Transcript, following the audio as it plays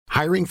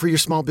Hiring for your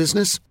small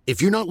business?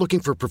 If you're not looking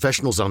for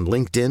professionals on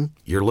LinkedIn,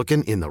 you're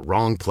looking in the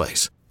wrong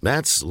place.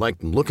 That's like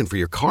looking for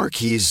your car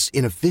keys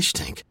in a fish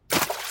tank.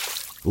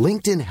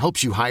 LinkedIn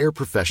helps you hire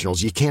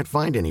professionals you can't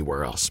find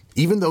anywhere else,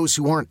 even those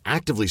who aren't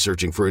actively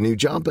searching for a new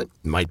job but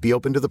might be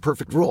open to the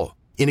perfect role.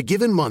 In a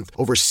given month,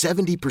 over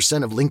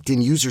 70% of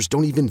LinkedIn users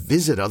don't even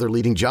visit other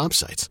leading job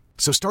sites.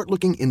 So start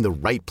looking in the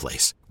right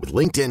place. With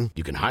LinkedIn,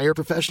 you can hire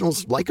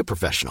professionals like a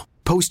professional.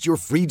 Post your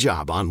free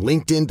job on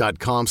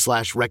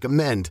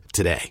linkedin.com/recommend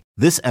today.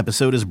 This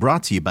episode is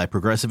brought to you by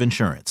Progressive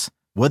Insurance.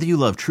 Whether you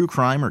love true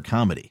crime or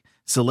comedy,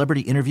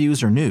 celebrity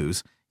interviews or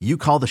news, you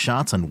call the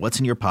shots on what's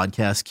in your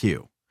podcast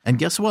queue. And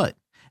guess what?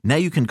 Now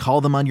you can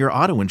call them on your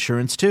auto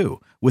insurance too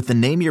with the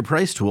Name Your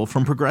Price tool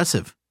from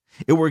Progressive.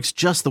 It works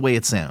just the way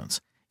it sounds.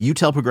 You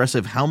tell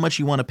Progressive how much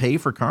you want to pay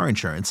for car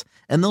insurance,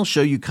 and they'll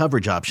show you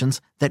coverage options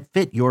that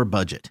fit your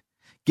budget.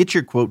 Get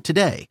your quote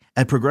today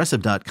at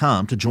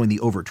Progressive.com to join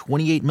the over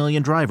 28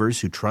 million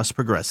drivers who trust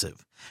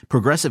Progressive.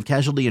 Progressive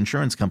Casualty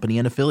Insurance Company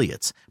and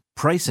Affiliates.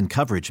 Price and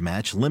coverage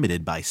match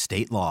limited by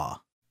state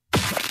law.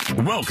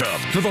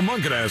 Welcome to the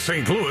Mungenast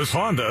St. Louis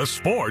Honda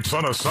Sports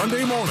on a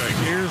Sunday morning.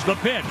 Here's the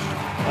pitch.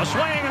 A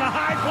swing and a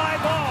high fly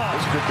ball.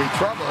 This could be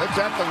trouble. It's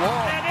at the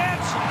wall. And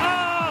it's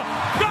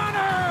a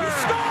gunner! He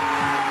scores!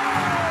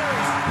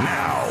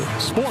 Now,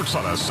 sports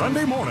on a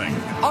Sunday morning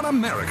on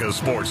America's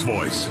Sports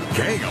Voice,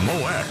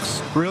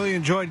 KMOX. Really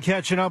enjoyed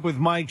catching up with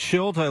Mike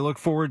Schilt. I look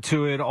forward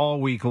to it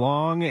all week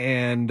long,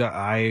 and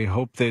I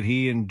hope that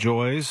he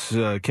enjoys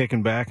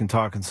kicking back and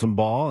talking some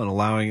ball and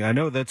allowing. I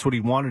know that's what he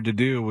wanted to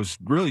do, was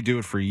really do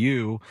it for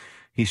you.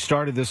 He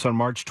started this on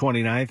March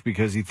 29th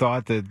because he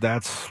thought that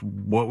that's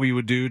what we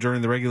would do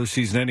during the regular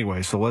season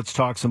anyway. So let's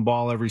talk some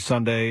ball every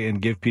Sunday and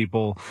give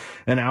people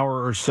an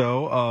hour or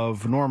so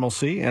of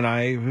normalcy. And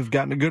I have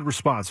gotten a good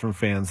response from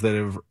fans that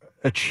have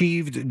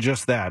achieved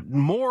just that.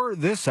 More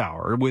this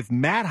hour with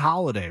Matt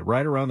Holliday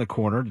right around the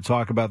corner to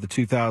talk about the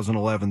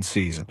 2011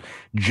 season.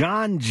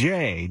 John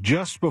Jay,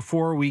 just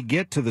before we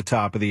get to the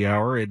top of the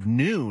hour at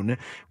noon,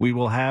 we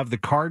will have the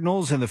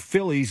Cardinals and the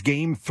Phillies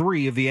Game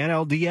 3 of the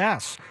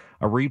NLDS.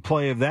 A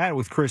replay of that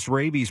with Chris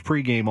Raby's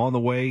pregame on the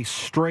way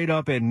straight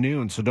up at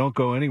noon, so don't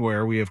go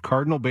anywhere. We have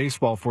Cardinal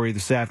baseball for you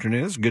this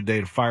afternoon. It's a good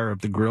day to fire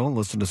up the grill and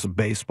listen to some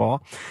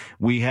baseball.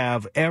 We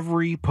have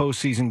every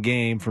postseason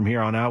game from here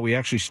on out. We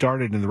actually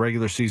started in the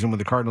regular season when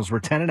the Cardinals were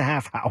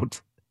 10.5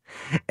 out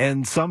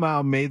and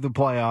somehow made the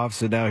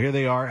playoffs, and now here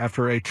they are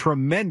after a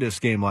tremendous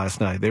game last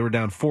night. They were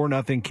down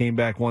 4-0, came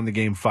back, won the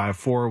game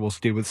 5-4. We'll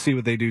see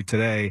what they do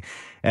today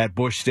at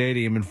Busch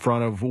Stadium in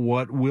front of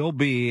what will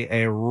be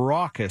a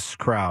raucous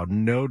crowd,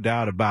 no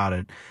doubt about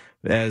it,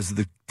 as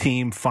the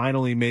team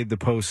finally made the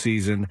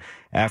postseason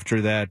after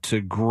that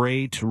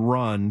great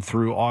run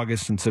through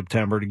August and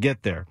September to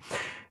get there.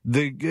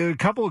 A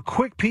couple of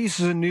quick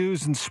pieces of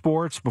news in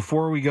sports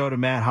before we go to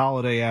Matt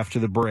Holliday after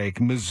the break.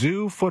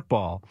 Mizzou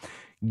football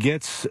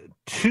gets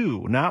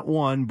two, not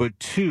one, but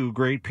two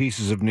great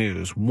pieces of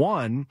news.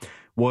 One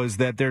was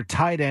that their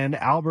tight end,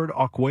 Albert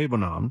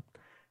Okwuegbunam,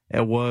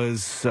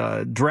 was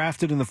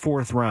drafted in the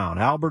 4th round.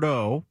 Albert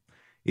O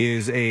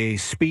is a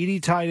speedy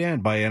tight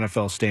end by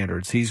NFL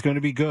standards. He's going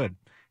to be good.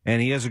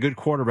 And he has a good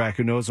quarterback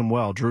who knows him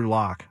well, Drew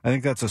Lock. I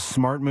think that's a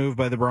smart move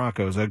by the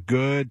Broncos. A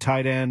good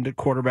tight end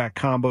quarterback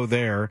combo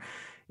there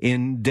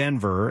in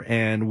Denver.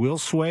 And will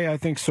sway, I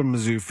think, some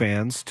Mizzou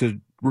fans to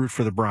root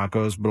for the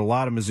Broncos, but a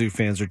lot of Mizzou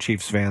fans are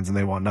Chiefs fans and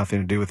they want nothing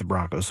to do with the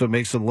Broncos. So it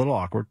makes it a little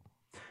awkward,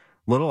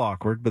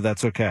 but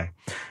that's okay.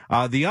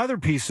 The other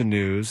piece of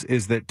news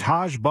is that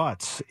Taj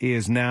Butts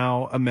is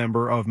now a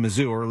member of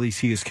Mizzou, or at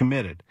least he is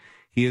committed.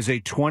 He is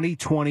a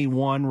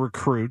 2021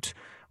 recruit.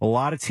 A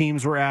lot of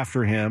teams were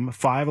after him.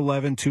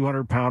 5'11",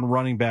 200-pound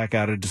running back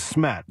out of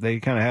DeSmet. They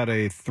kind of had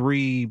a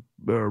 3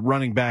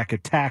 running back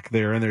attack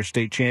there in their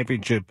state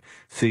championship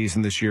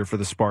season this year for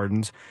the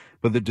Spartans.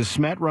 But the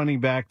DeSmet running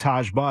back,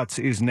 Taj Butts,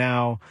 is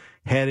now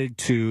headed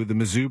to the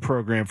Mizzou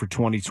program for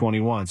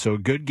 2021. So a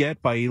good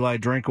get by Eli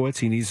Drinkowitz.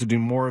 He needs to do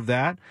more of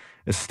that,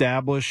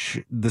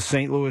 establish the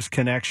St. Louis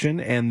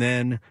connection, and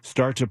then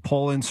start to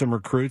pull in some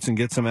recruits and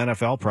get some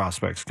NFL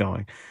prospects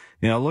going.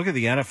 You know, look at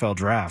the NFL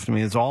draft. I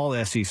mean, it's all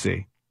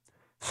SEC.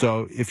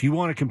 So if you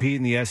want to compete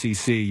in the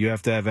SEC, you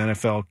have to have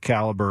NFL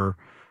caliber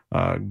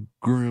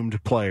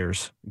groomed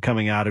players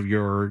coming out of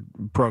your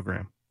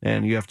program.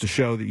 And you have to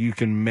show that you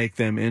can make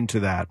them into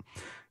that.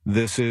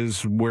 This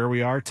is where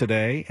we are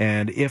today.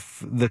 And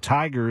if the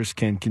Tigers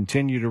can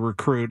continue to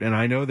recruit, and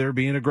I know they're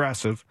being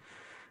aggressive,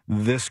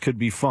 this could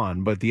be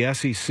fun. But the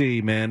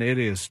SEC, man, it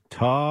is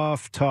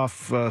tough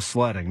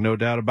sledding, no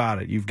doubt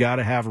about it. You've got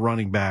to have a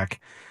running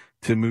back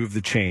to move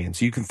the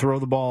chains. You can throw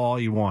the ball all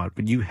you want,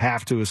 but you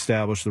have to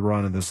establish the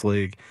run in this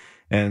league.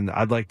 And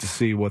I'd like to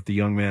see what the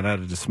young man out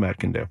of DeSmet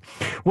can do.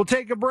 We'll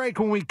take a break.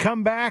 When we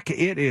come back,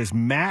 it is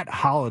Matt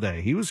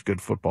Holliday. He was a good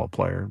football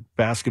player.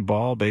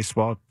 Basketball,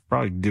 baseball,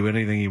 probably do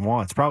anything he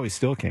wants. Probably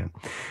still can.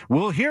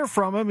 We'll hear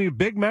from him. He's a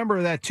big member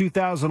of that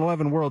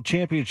 2011 World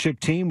Championship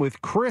team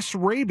with Chris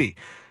Raby.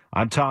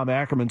 I'm Tom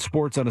Ackerman,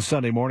 Sports on a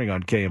Sunday morning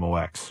on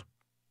KMOX.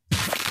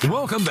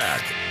 Welcome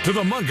back to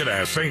the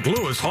Mungenast St.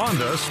 Louis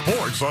Honda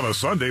Sports on a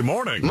Sunday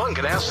morning.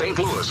 Mungenast St.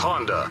 Louis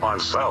Honda on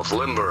South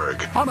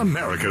Lindbergh on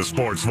America's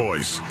Sports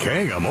Voice,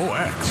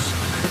 KMOX.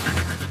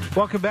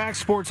 Welcome back,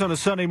 Sports on a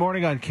Sunday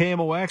morning on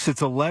KMOX.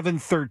 It's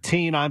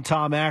 11:13. I'm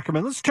Tom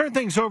Ackerman. Let's turn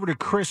things over to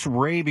Chris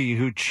Raby,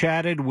 who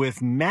chatted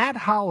with Matt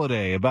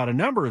Holliday about a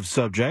number of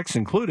subjects,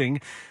 including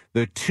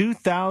the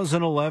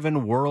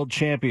 2011 World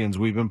Champions.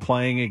 We've been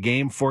playing a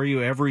game for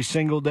you every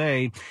single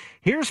day.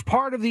 Here's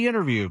part of the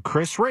interview,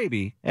 Chris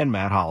Raby and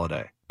Matt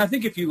Holliday. I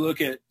think if you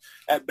look at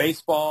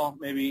baseball,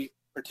 maybe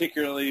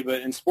particularly,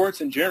 but in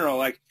sports in general,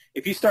 like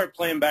if you start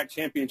playing back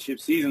championship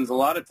seasons, a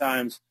lot of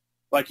times,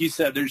 like you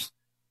said,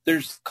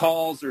 there's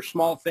calls or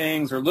small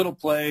things or little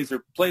plays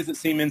or plays that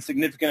seem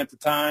insignificant at the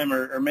time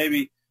or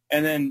maybe,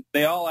 and then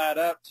they all add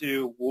up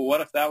to, well, what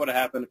if that would have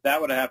happened? If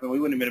that would have happened, we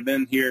wouldn't have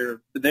been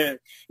here.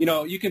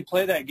 You can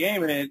play that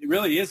game, and it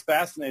really is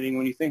fascinating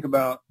when you think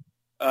about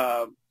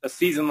a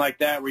season like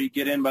that where you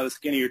get in by the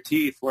skin of your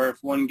teeth, where if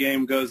one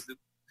game goes,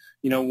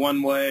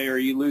 one way or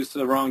you lose to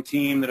the wrong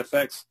team that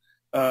affects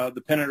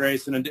the pennant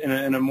race in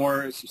a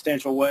more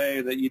substantial way,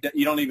 that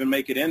you don't even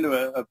make it into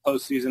a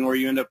postseason where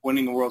you end up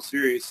winning the World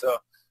Series. So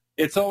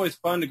it's always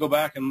fun to go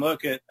back and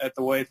look at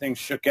the way things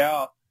shook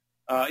out.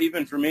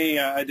 Even for me,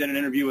 I did an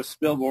interview with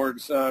Ryan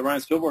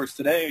Spielborgs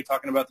today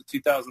talking about the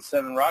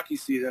 2007 Rocky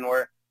season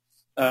where,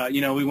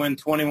 we win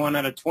 21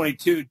 out of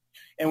 22,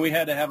 and we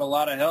had to have a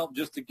lot of help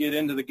just to get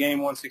into the game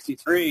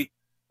 163,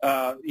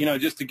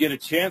 just to get a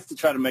chance to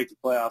try to make the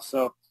playoffs.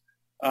 So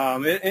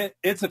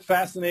it's a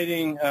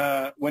fascinating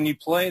when you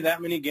play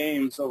that many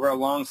games over a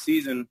long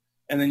season,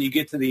 and then you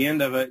get to the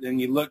end of it and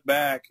you look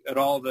back at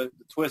all the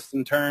twists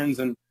and turns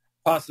and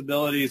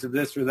possibilities of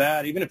this or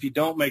that. Even if you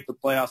don't make the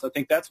playoffs, I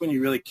think that's when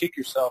you really kick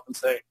yourself and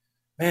say,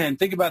 man,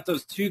 think about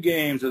those 2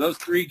 games or those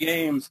 3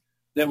 games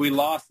that we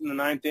lost in the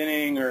 9th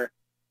inning or,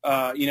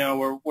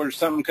 where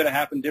something could have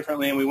happened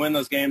differently and we win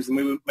those games and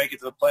we would make it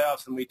to the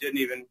playoffs and we didn't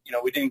even,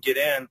 we didn't get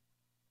in.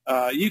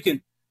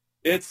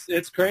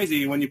 It's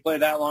crazy when you play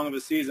that long of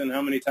a season,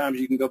 how many times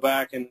you can go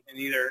back and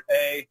either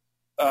A,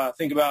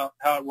 think about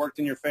how it worked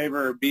in your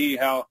favor, or B,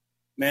 how,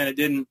 man, it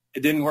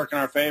didn't work in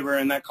our favor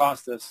and that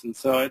cost us. And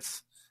so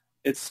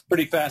it's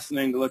pretty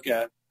fascinating to look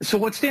at. So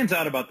what stands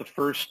out about the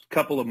first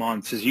couple of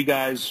months is you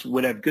guys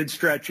would have good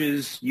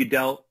stretches. You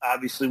dealt,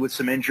 obviously, with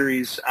some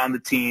injuries on the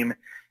team,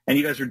 and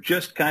you guys were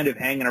just kind of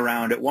hanging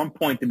around. At one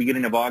point, the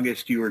beginning of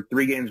August, you were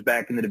 3 games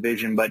back in the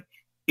division, but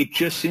it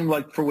just seemed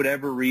like for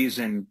whatever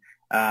reason,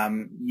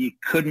 you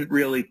couldn't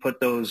really put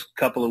those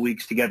couple of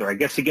weeks together. I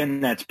guess, again,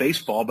 that's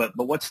baseball, but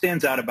what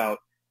stands out about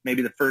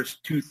maybe the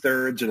first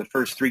 2/3 or the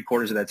first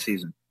 3/4 of that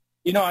season?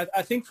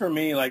 I think for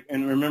me, like,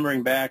 in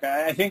remembering back,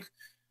 I think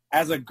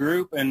as a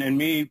group and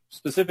me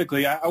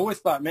specifically, I always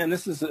thought, man,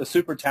 this is a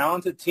super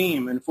talented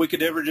team. And if we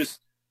could ever just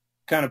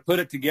kind of put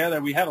it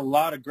together, we had a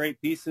lot of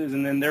great pieces.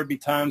 And then there'd be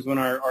times when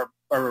our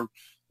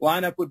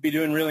lineup would be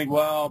doing really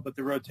well, but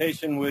the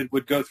rotation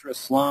would go through a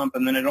slump.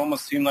 And then it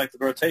almost seemed like the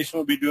rotation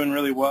would be doing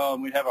really well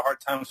and we'd have a hard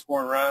time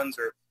scoring runs,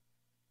 or,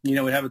 we'd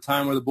have a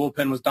time where the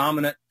bullpen was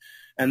dominant.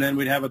 And then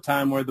we'd have a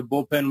time where the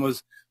bullpen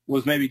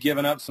was maybe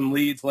giving up some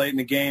leads late in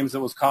the games that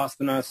was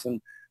costing us.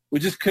 And we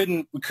just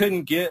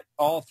couldn't get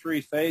all 3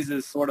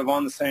 phases sort of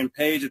on the same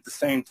page at the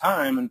same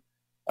time. And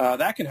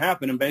that can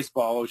happen in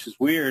baseball, which is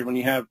weird when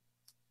you have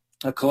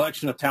a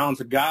collection of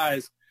talented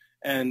guys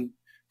and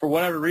for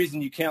whatever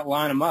reason you can't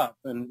line them up.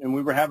 And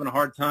we were having a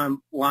hard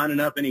time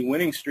lining up any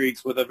winning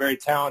streaks with a very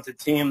talented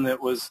team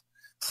that was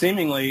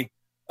seemingly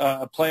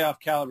a playoff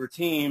caliber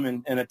team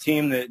and a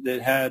team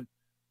that had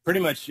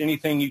pretty much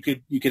anything you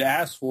could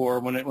ask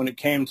for when it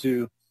came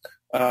to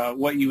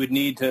what you would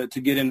need to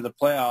get into the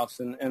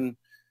playoffs. And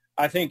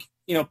I think,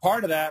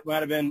 part of that might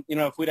have been,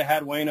 if we'd have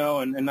had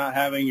Waino and not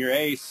having your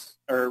ace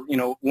or,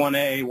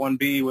 1A,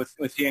 1B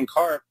with he and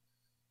Carp,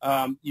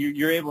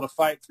 you're able to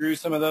fight through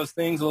some of those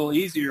things a little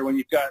easier when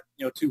you've got,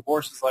 2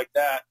 horses like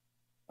that.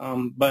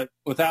 But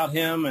without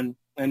him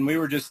and we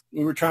were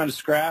trying to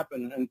scrap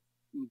and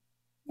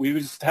we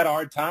just had a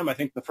hard time, I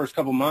think, the first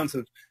couple months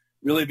of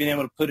really being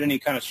able to put any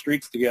kind of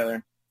streaks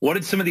together. What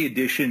did some of the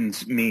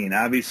additions mean?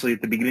 Obviously,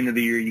 at the beginning of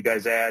the year, you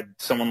guys add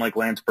someone like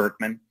Lance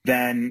Berkman.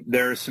 Then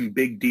there are some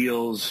big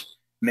deals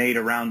made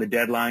around the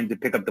deadline to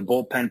pick up the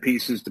bullpen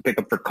pieces, to pick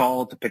up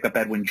Furcal, to pick up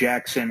Edwin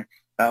Jackson.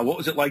 What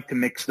was it like to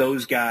mix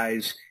those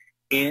guys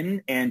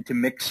in and to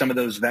mix some of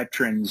those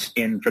veterans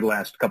in for the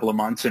last couple of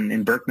months, and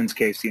in Berkman's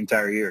case, the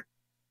entire year?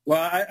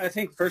 Well, I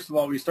think, first of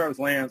all, we start with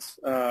Lance,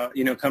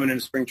 coming into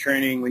spring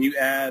training. When you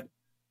add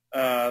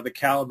the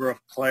caliber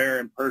of player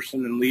and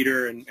person and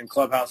leader and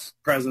clubhouse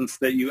presence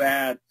that you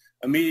add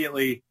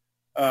immediately,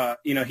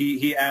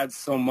 he adds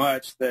so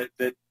much that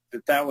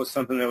was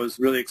something that was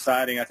really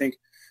exciting. I think,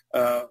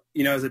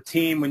 as a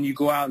team, when you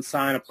go out and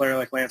sign a player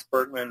like Lance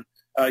Berkman,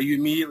 you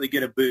immediately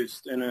get a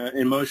boost and an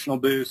emotional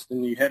boost,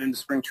 and you head into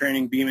spring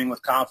training beaming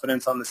with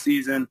confidence on the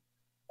season,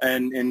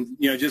 and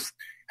just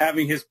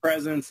having his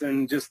presence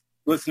and just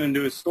listening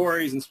to his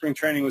stories in spring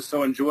training was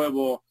so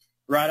enjoyable.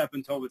 Right up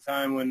until the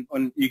time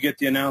when you get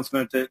the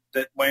announcement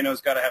that Waino's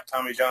got to have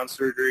Tommy John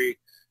surgery,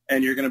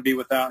 and you're going to be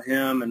without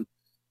him. And,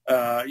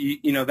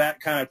 that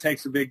kind of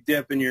takes a big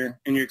dip in your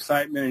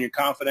excitement and your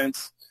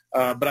confidence.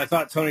 But I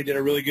thought Tony did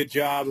a really good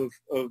job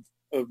of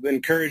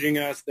encouraging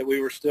us that we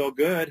were still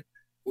good.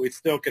 We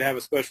still could have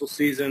a special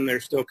season. There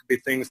still could be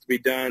things to be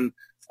done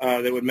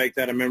that would make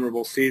that a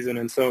memorable season.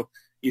 And so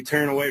you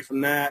turn away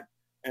from that.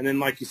 And then,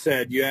 like you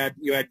said, you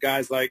had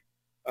guys like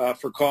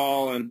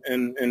Furcal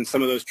and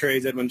some of those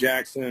trades, Edwin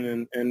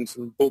Jackson and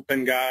some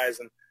bullpen guys.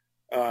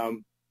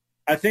 And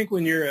I think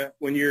when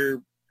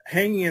you're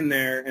hanging in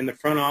there and the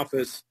front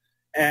office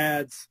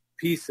adds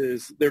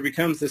pieces, there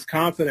becomes this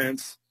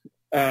confidence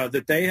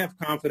that they have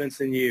confidence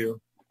in you,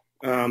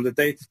 that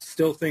they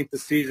still think the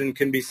season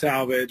can be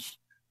salvaged,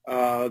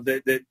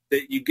 that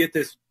you get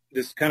this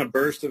kind of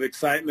burst of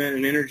excitement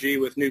and energy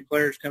with new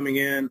players coming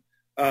in.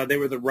 They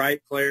were the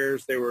right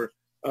players. They were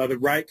the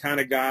right kind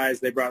of guys.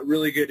 They brought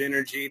really good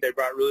energy. They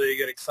brought really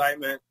good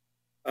excitement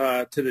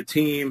to the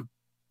team.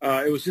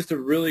 It was just a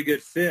really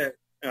good fit,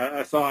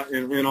 I thought,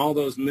 in all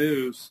those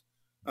moves.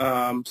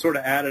 Sort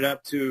of added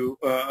up to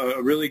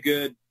a really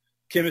good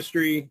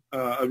chemistry,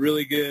 a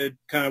really good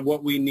kind of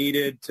what we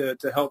needed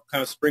to help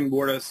kind of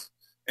springboard us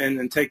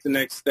and take the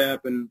next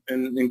step and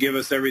give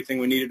us everything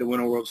we needed to win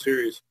a World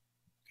Series.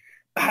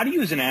 How do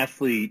you, as an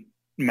athlete,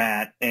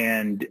 Matt,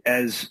 and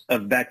as a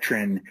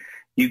veteran,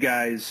 you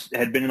guys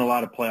had been in a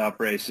lot of playoff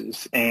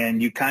races,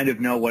 and you kind of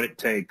know what it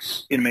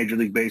takes in Major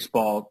League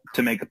Baseball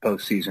to make a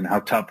postseason, how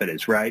tough it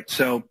is, right?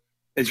 So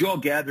as you all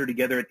gather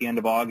together at the end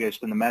of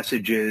August and the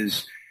message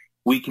is,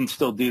 we can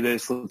still do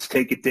this, let's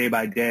take it day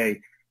by day,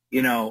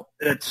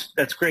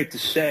 that's great to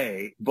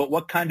say, but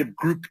what kind of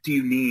group do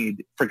you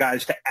need for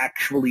guys to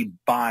actually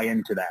buy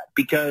into that?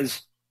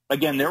 Because,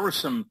 again, there were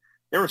some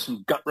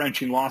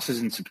gut-wrenching losses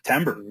in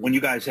September when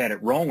you guys had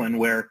it rolling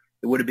where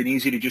it would have been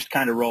easy to just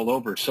kind of roll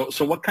over. So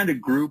what kind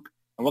of group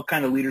and what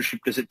kind of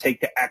leadership does it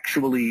take to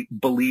actually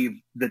believe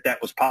that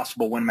that was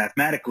possible when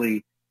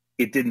mathematically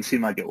it didn't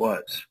seem like it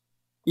was?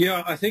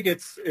 I think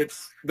it's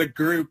the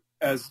group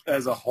as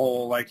a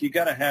whole. Like, you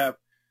got to have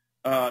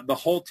the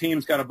whole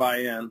team's got to buy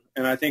in,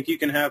 and I think you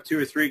can have two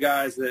or three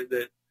guys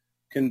that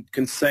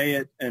can say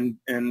it and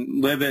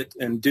live it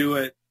and do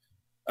it,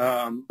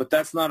 but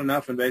that's not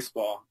enough in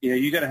baseball.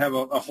 You got to have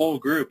a whole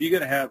group. You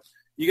got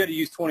to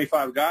use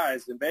 25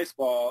 guys in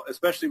baseball,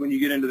 especially when you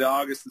get into the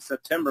August and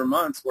September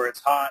months where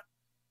it's hot.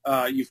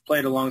 You've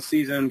played a long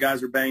season.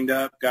 Guys are banged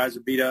up. Guys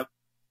are beat up.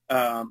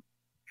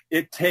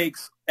 It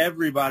takes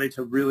everybody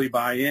to really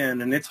buy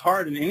in, and it's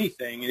hard in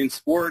anything, in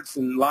sports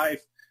and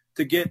life,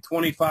 to get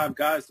 25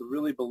 guys to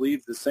really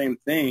believe the same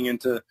thing and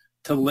to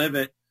live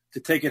it, to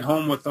take it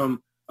home with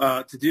them,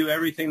 to do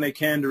everything they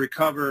can to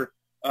recover,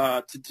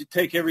 to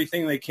take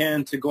everything they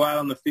can to go out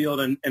on the field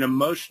and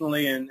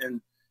emotionally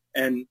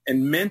and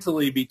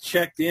mentally be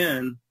checked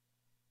in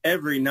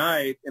every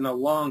night in a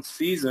long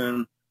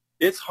season.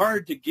 It's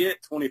hard to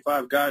get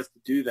 25 guys to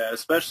do that,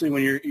 especially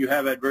when you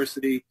have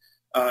adversity,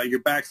 your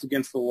back's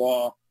against the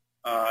wall.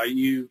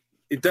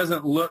 It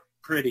doesn't look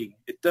pretty.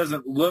 It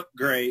doesn't look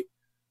great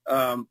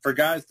for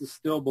guys to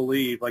still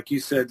believe, like you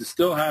said, to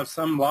still have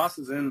some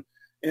losses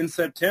in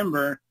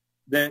September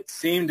that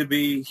seem to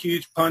be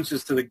huge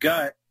punches to the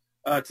gut,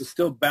 to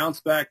still bounce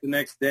back the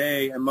next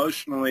day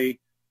emotionally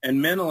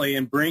and mentally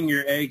and bring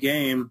your A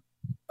game.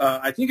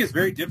 I think it's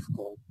very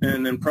difficult.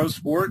 And in pro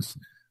sports,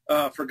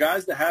 for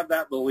guys to have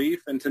that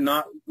belief and to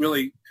not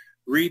really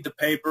read the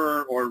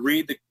paper or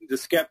read the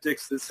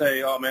skeptics that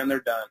say, oh, man, they're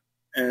done.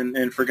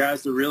 And for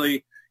guys to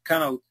really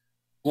kind of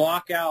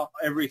block out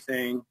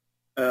everything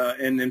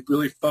and then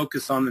really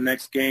focus on the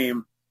next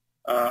game,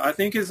 I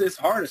think it's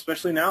hard,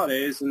 especially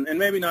nowadays, and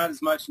maybe not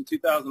as much in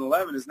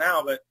 2011 as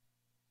now, but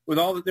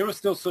with there was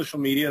still social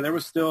media. There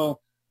was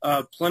still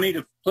plenty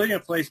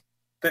of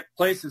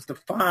places to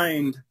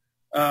find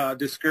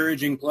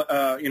discouraging,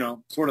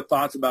 sort of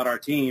thoughts about our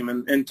team.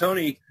 And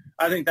Tony,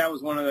 I think that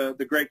was one of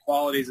the great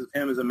qualities of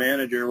him as a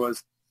manager,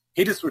 was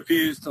he just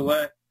refused to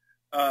let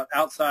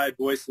outside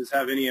voices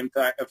have any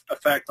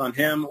effect on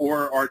him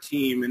or our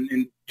team,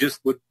 and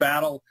just would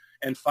battle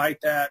and fight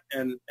that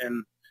and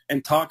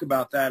talk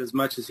about that as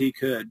much as he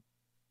could.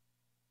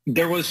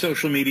 There was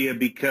social media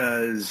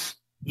because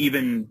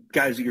even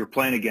guys that you were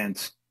playing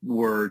against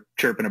were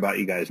chirping about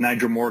you guys.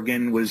 Nigel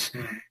Morgan was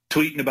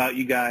tweeting about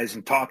you guys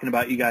and talking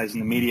about you guys in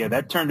the media.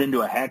 That turned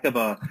into a heck of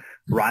a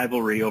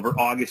rivalry over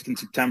August and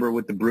September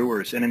with the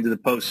Brewers and into the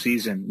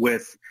postseason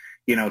with,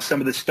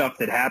 some of the stuff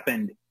that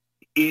happened.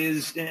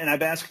 And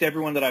I've asked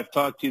everyone that I've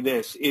talked to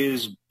this,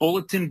 is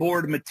bulletin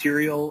board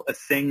material a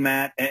thing,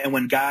 Matt? And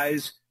when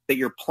guys that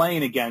you're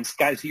playing against,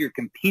 guys that you're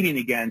competing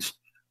against,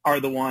 are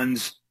the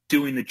ones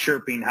doing the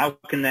chirping, how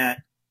can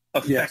that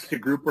affect a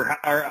group, or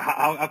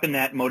how can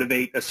that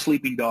motivate a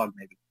sleeping dog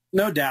maybe?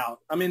 No doubt.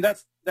 I mean,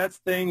 that's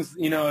things,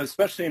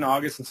 especially in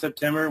August and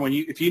September, when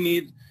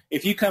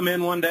if you come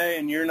in one day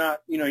and you're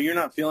not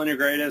feeling your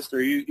greatest,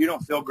 or you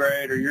don't feel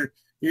great, or your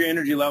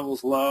energy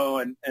level's low,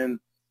 and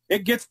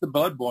it gets the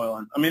blood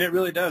boiling. I mean, it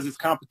really does. It's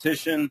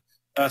competition,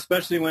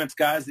 especially when it's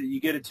guys that you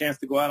get a chance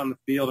to go out on the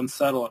field and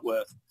settle it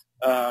with.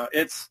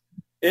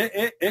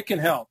 it can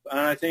help. And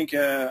I think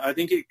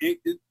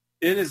it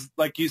is,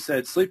 like you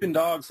said, sleeping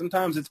dogs.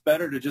 Sometimes it's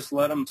better to just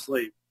let them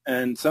sleep.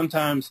 And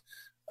sometimes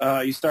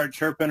you start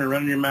chirping or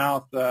running your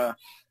mouth,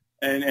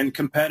 and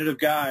competitive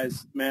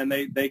guys, man,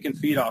 they can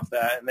feed off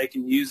that and they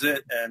can use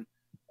it. And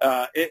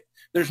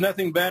there's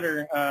nothing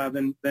better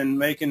than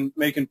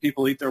making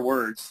people eat their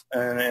words.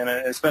 And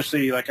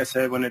especially, like I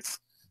said, when it's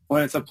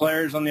a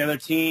players on the other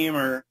team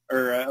or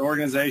an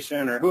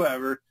organization or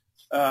whoever,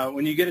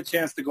 when you get a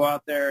chance to go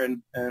out there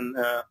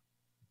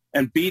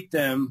and beat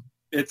them,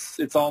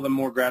 it's all the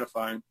more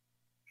gratifying.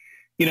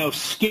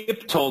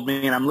 Skip told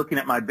me, and I'm looking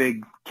at my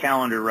big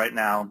calendar right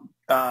now,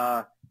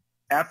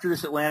 after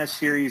this Atlanta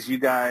series, you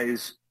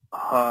guys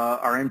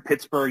are in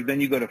Pittsburgh,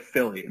 then you go to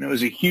Philly. And it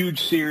was a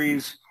huge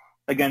series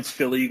against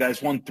Philly. You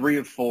guys won 3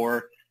 of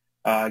 4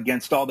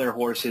 against all their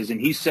horses.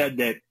 And he said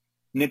that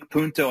Nick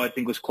Punto, I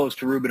think, was close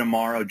to Ruben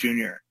Amaro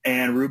Jr.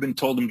 And Ruben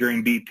told him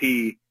during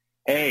BP,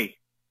 hey,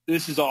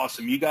 this is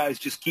awesome. You guys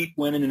just keep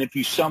winning, and if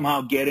you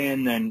somehow get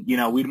in, then,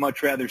 we'd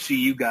much rather see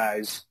you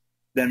guys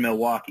than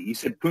Milwaukee. He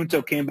said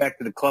Punto came back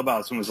to the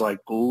clubhouse and was like,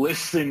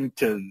 listen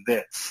to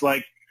this.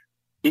 Like,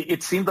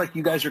 it seemed like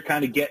you guys are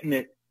kind of getting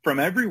it from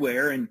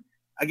everywhere, and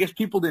I guess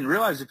people didn't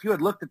realize if you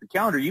had looked at the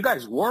calendar, you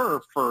guys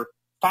were, for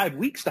 5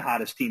 weeks, the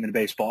hottest team in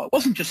baseball. It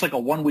wasn't just like a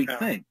 1-week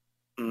thing.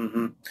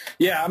 Mm-hmm.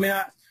 Yeah, I mean,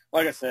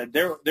 like I said,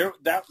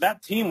 that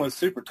team was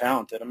super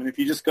talented. I mean, if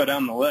you just go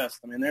down the list,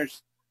 I mean,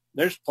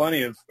 there's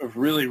plenty of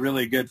really,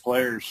 really good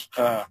players.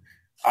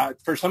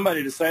 For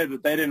somebody to say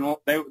that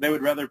they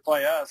would rather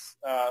play us,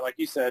 like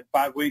you said,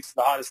 5 weeks,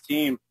 the hottest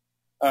team,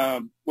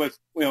 with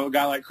a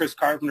guy like Chris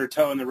Carpenter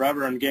towing the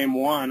rubber on game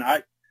 1,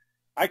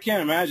 I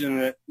can't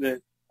imagine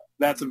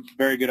that's a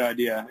very good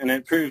idea, and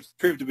it proved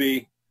to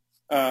be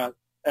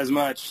as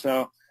much.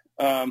 So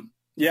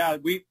yeah,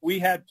 we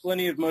had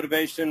plenty of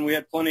motivation, we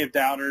had plenty of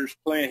doubters,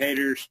 plenty of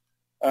haters,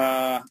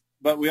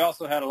 but we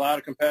also had a lot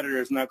of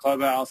competitors in that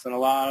clubhouse and a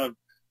lot of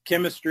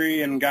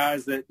chemistry and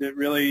guys that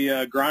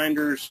really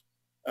grinders.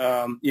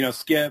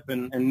 Skip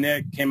and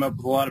Nick came up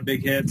with a lot of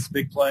big hits,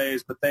 big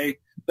plays, but the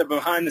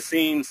behind the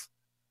scenes,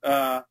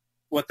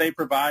 what they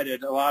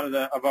provided, a lot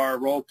of our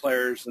role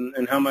players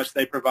and how much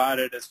they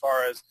provided as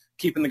far as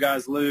keeping the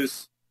guys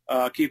loose,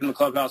 keeping the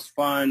clubhouse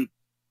fun,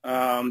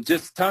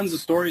 just tons of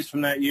stories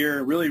from that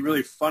year. Really,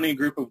 really funny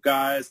group of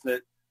guys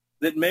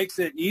that makes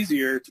it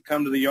easier to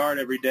come to the yard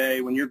every day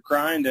when you're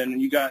grinding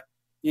and you got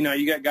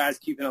guys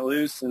keeping it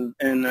loose and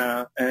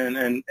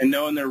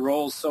knowing their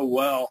roles so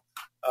well.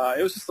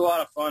 It was just a lot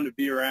of fun to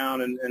be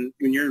around, and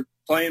when you're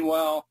playing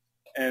well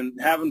and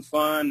having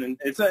fun, and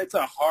it's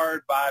a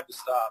hard vibe to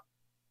stop.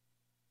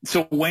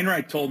 So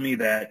Wainwright told me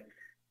that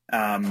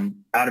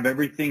out of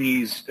everything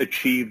he's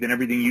achieved and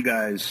everything you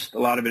guys, a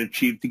lot of it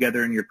achieved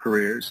together in your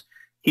careers,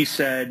 he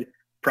said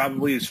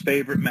probably his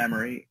favorite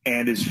memory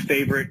and his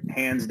favorite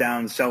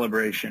hands-down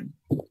celebration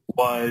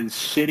was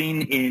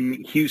sitting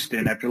in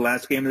Houston after the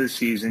last game of the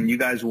season. You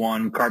guys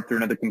won, carved through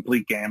another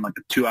complete game, like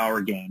a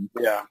 2-hour game.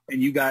 Yeah.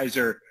 And you guys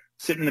are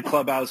sitting in the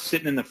clubhouse,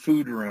 sitting in the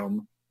food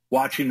room,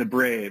 watching the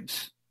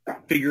Braves,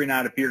 figuring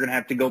out if you're going to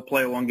have to go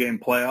play a one-game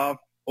playoff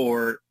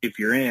or if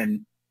you're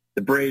in,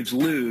 the Braves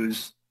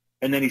lose,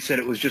 and then he said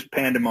it was just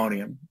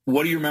pandemonium.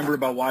 What do you remember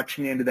about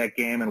watching the end of that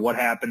game and what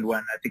happened when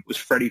I think it was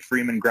Freddie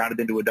Freeman grounded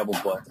into a double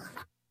play?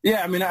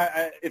 Yeah, I mean,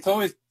 it's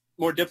always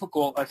more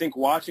difficult, I think,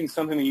 watching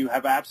something that you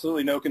have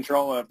absolutely no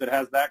control of that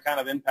has that kind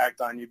of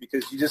impact on you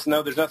because you just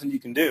know there's nothing you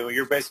can do.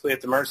 You're basically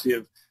at the mercy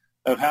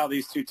of how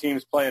these two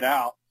teams play it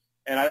out.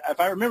 And if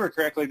I remember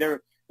correctly,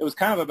 it was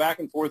kind of a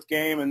back-and-forth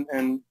game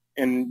and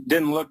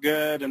didn't look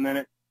good, and then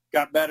it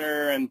got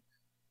better. And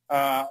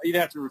you'd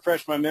have to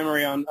refresh my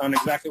memory on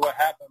exactly what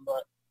happened.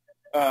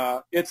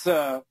 But it's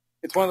one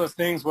of those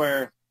things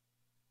where,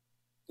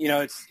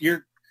 it's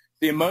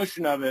the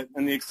emotion of it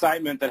and the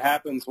excitement that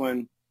happens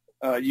when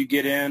you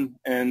get in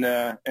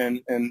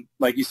and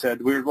like you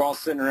said, we were all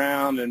sitting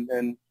around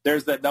and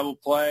there's that double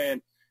play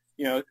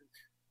and,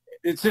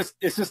 it's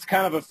just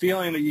kind of a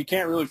feeling that you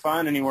can't really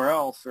find anywhere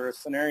else or a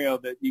scenario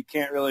that you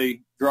can't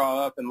really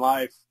draw up in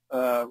life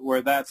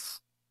where that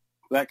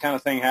kind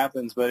of thing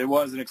happens. But it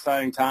was an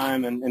exciting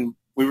time and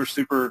we were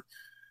super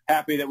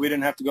happy that we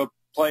didn't have to go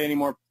play any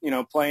more,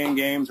 playing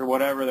games or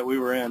whatever that we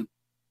were in.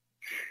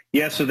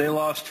 Yeah, so they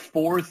lost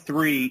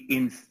 4-3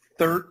 in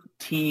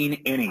 13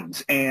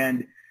 innings,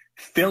 and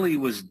Philly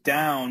was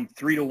down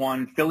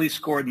 3-1. Philly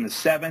scored in the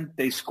 7th.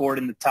 They scored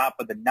in the top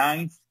of the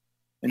 9th,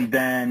 and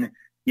then,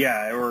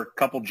 there were a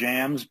couple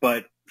jams,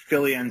 but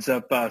Philly ends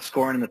up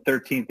scoring in the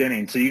 13th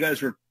inning. So you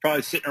guys were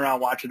probably sitting around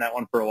watching that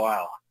one for a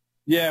while.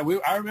 Yeah,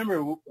 I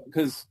remember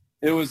because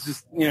it was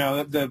just,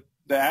 the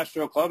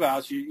Astro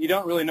clubhouse, you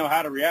don't really know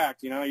how to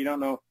react. You don't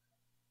know.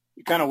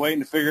 You're kind of waiting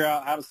to figure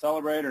out how to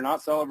celebrate or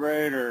not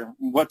celebrate or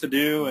what to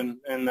do. And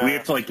we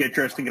have to get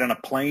dressed and get on a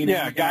plane.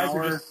 Yeah, guys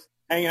are just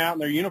hanging out in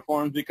their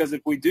uniforms because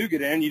if we do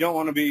get in, you don't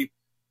want to be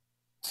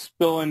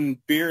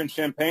spilling beer and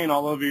champagne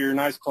all over your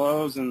nice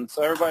clothes. And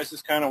so everybody's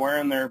just kind of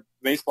wearing their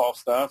baseball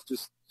stuff,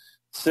 just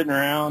sitting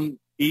around,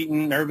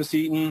 eating, nervous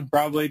eating,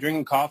 probably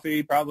drinking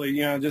coffee, probably,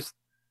 just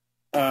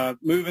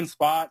moving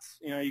spots.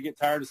 You know, you get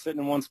tired of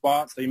sitting in one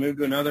spot, so you move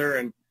to another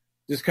and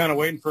just kind of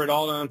waiting for it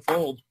all to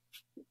unfold.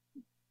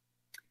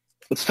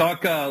 Let's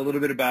talk a little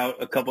bit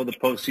about a couple of the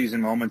postseason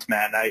moments,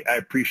 Matt. I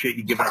appreciate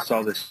you giving us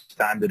all this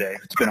time today.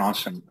 It's been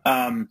awesome.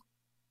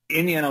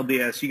 In the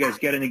NLDS, you guys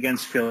get in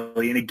against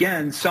Philly. And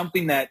again,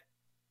 something that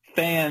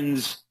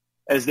fans,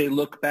 as they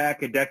look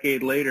back a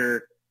decade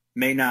later,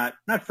 may not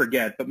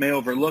forget, but may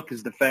overlook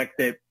is the fact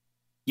that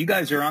you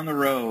guys are on the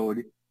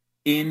road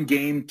in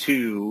Game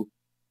 2,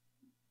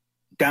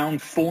 down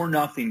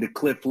 4-0 to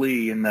Cliff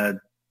Lee in the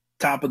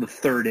top of the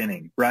third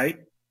inning, right?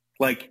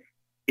 Like,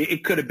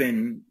 it could have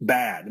been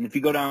bad. And if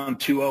you go down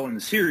 2-0 in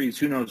the series,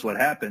 who knows what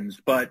happens.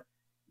 But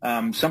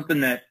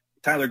something that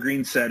Tyler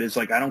Green said is,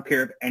 like, I don't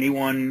care if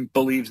anyone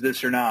believes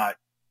this or not.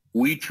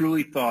 We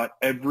truly thought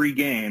every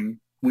game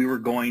we were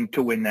going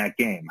to win that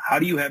game. How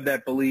do you have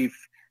that belief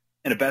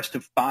in a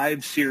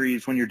best-of-5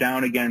 series when you're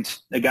down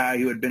against a guy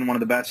who had been one of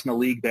the best in the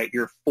league that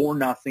you're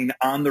 4-0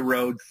 on the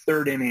road,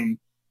 third inning,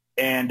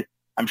 and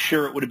I'm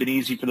sure it would have been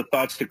easy for the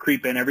thoughts to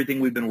creep in. Everything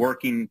we've been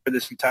working for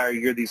this entire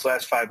year, these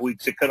last 5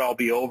 weeks, it could all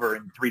be over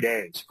in 3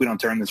 days if we don't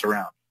turn this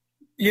around.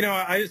 You know,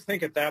 I just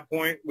think at that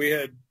point we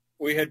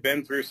had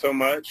been through so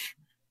much,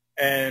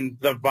 and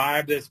the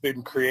vibe that's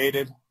been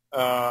created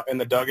in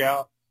the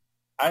dugout,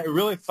 I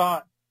really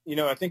thought, you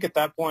know, I think at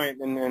that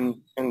point,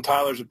 in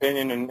Tyler's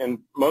opinion, and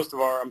most of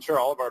our, I'm sure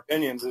all of our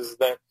opinions, is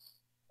that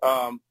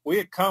we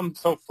had come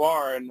so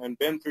far and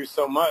been through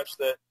so much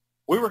that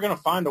we were going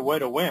to find a way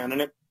to win.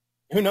 And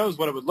who knows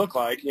what it would look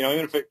like, you know,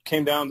 even if it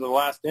came down to the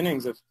last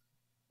innings. If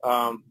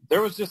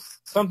there was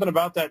just something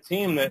about that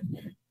team that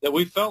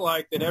we felt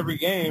like that every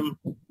game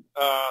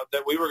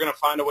that we were going to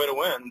find a way to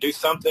win, do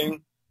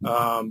something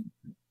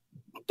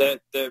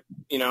that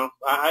you know,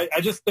 I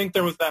just think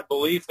there was that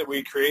belief that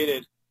we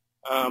created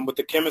with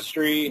the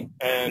chemistry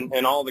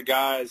and all the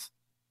guys.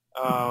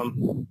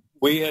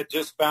 We had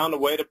just found a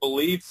way to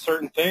believe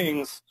certain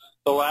things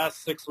the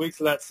last 6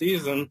 weeks of that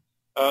season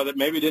that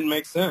maybe didn't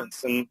make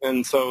sense.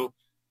 And so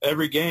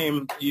every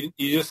game you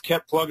just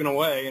kept plugging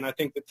away. And I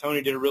think that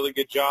Tony did a really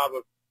good job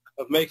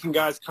of making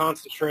guys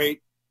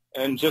concentrate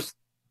and just,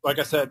 like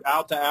I said,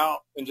 out to out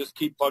and just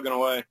keep plugging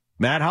away.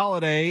 Matt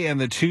Holliday and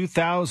the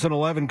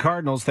 2011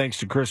 Cardinals. Thanks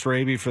to Chris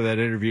Raby for that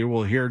interview.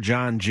 We'll hear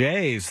John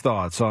Jay's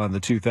thoughts on the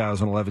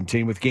 2011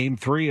 team with Game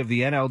 3 of the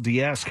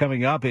NLDS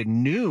coming up at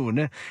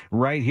noon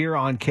right here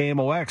on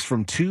KMOX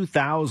from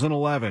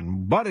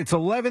 2011. But it's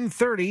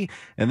 11:30,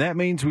 and that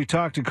means we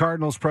talk to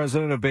Cardinals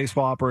President of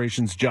Baseball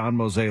Operations, John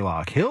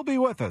Mozeliak. He'll be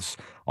with us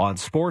on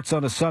Sports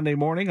on a Sunday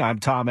Morning. I'm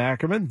Tom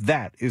Ackerman.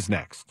 That is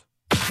next.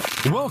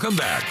 Welcome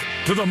back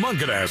to the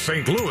Mungenast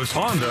St. Louis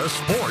Honda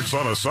Sports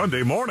on a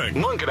Sunday Morning.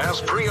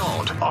 Mungenast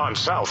Pre-Owned on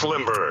South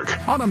Lindbergh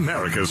on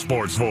America's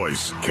Sports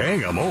Voice,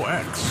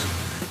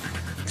 KMOX.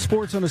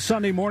 Sports on a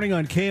Sunday morning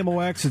on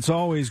KMOX. It's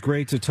always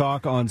great to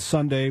talk on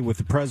Sunday with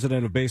the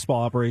president of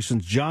baseball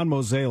operations, John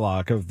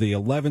Mozeliak, of the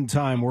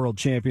 11-time world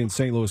champion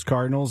St. Louis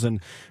Cardinals. And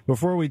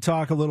before we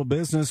talk a little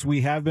business,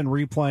 we have been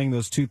replaying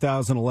those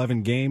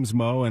 2011 games,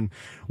 Mo, and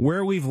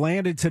where we've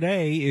landed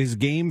today is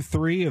Game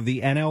 3 of the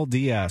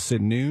NLDS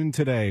at noon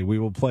today. We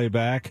will play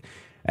back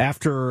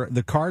after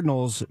the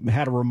Cardinals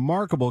had a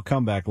remarkable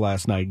comeback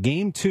last night.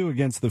 Game 2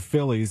 against the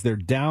Phillies, they're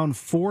down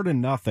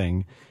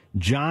 4-0.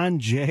 John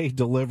Jay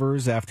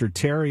delivers after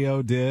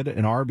Theriot did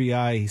an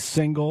RBI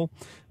single.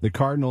 The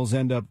Cardinals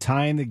end up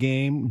tying the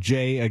game.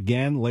 Jay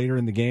again later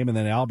in the game, and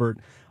then Albert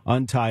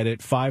untied it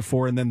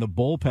 5-4, and then the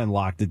bullpen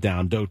locked it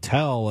down.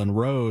 Dotel and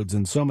Rhodes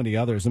and so many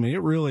others. I mean,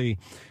 it really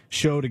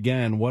showed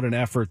again what an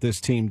effort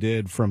this team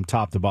did from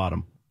top to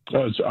bottom.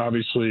 It's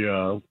obviously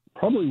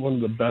probably one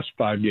of the best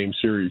 5-game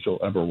series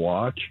you'll ever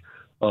watch.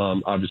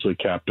 Obviously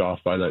capped off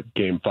by that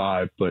Game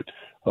 5, but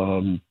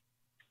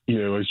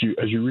you know, as you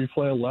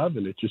replay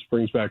 11, it just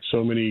brings back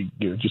so many,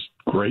 you know, just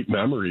great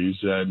memories.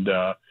 And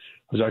I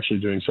was actually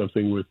doing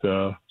something with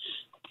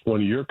one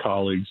of your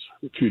colleagues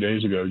a few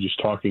days ago,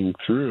 just talking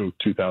through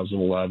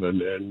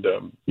 2011.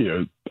 And you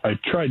know, I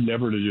tried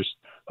never to just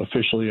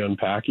officially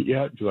unpack it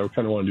yet because I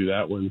kind of want to do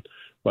that when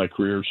my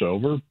career's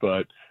over.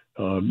 But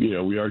you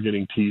know, we are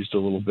getting teased a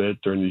little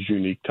bit during these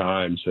unique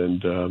times.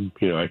 And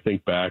you know, I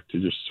think back to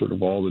just sort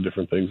of all the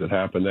different things that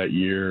happened that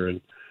year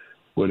and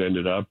what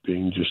ended up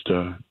being just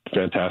a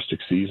fantastic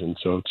season.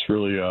 So it's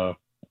really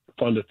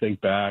fun to think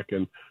back,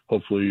 and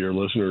hopefully your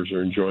listeners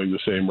are enjoying the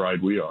same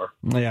ride we are.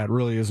 Yeah, it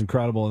really is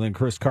incredible. And then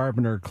Chris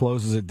Carpenter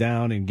closes it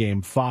down in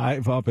Game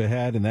 5 up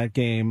ahead. And that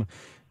game,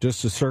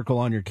 just to circle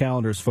on your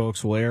calendars,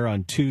 folks, will air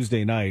on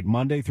Tuesday night.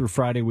 Monday through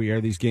Friday, we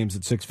air these games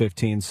at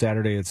 6:15,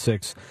 Saturday at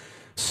 6,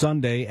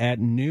 Sunday at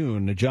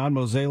noon. John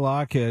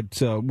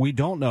Mozeliak, we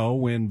don't know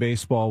when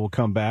baseball will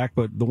come back,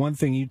 but the one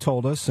thing you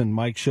told us, and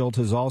Mike Schilt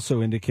has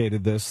also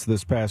indicated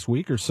this past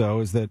week or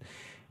so, is that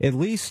at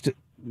least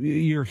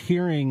you're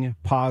hearing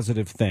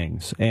positive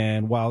things.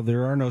 And while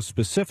there are no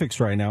specifics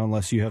right now,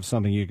 unless you have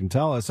something you can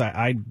tell us,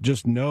 I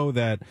just know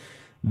that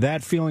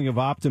feeling of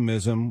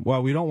optimism,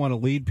 while we don't want to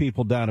lead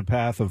people down a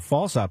path of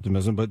false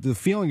optimism, but the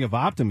feeling of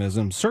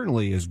optimism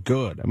certainly is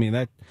good. I mean,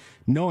 that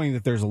knowing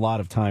that there's a lot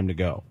of time to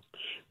go.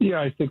 Yeah,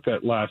 I think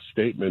that last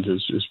statement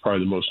is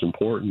probably the most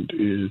important.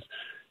 Is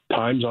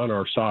time's on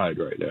our side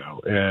right now,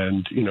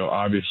 and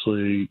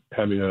obviously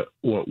having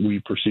what we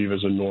perceive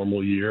as a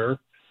normal year,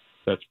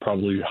 that's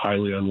probably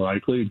highly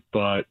unlikely.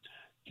 But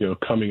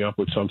coming up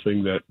with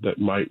something that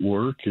might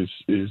work is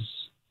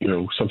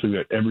something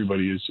that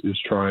everybody is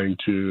trying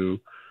to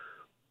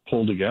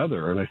pull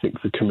together. And I think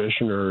the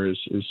commissioner is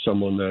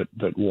someone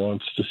that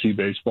wants to see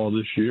baseball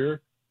this year.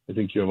 I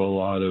think you have a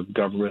lot of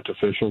government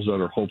officials that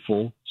are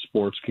hopeful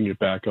sports can get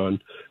back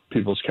on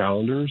people's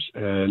calendars.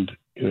 And,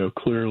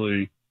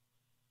 clearly,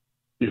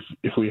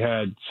 if we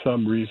had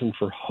some reason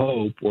for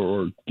hope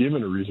or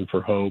given a reason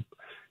for hope,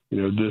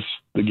 the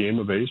game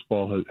of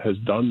baseball has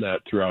done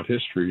that throughout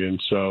history.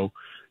 And so,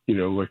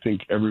 I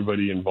think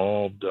everybody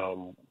involved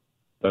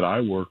that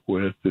I work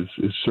with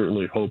is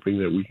certainly hoping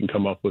that we can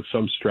come up with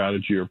some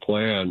strategy or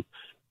plan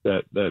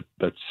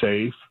that's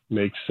safe,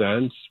 makes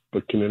sense,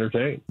 but can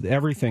entertain.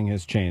 Everything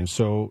has changed.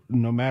 So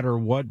no matter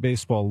what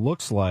baseball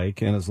looks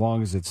like, and as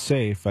long as it's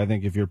safe, I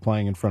think if you're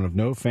playing in front of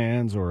no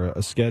fans or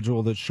a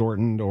schedule that's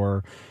shortened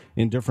or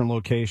in different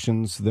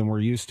locations than we're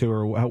used to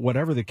or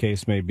whatever the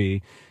case may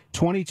be,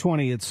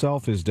 2020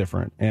 itself is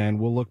different. And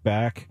we'll look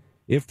back,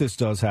 if this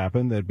does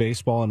happen, that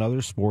baseball and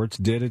other sports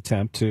did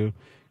attempt to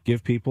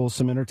give people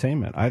some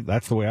entertainment.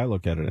 That's the way I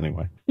look at it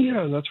anyway.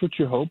 Yeah, that's what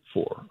you hope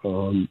for.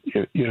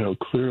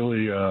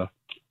 Clearly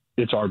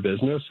it's our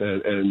business,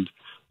 and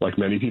like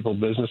many people's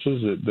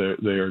businesses,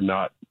 they are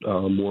not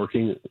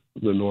working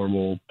the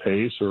normal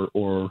pace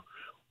or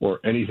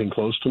anything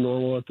close to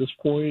normal at this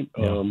point.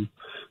 Yeah.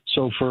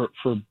 So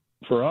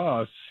for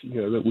us,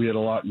 that we had a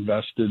lot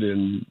invested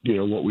in,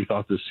 what we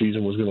thought this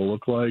season was going to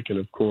look like. And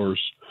of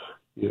course,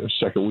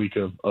 second week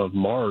of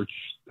March,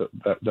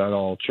 that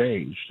all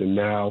changed. And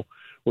now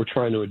we're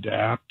trying to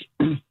adapt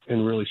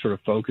and really sort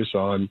of focus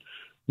on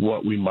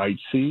what we might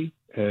see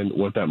and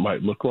what that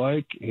might look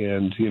like.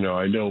 And,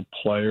 I know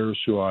players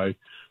who I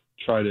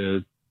try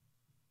to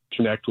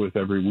connect with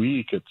every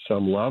week at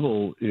some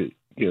level,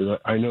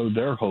 I know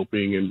they're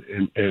hoping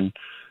and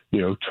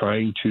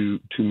trying to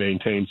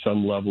maintain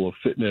some level of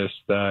fitness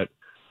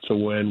so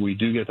when we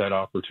do get that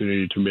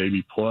opportunity to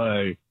maybe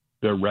play,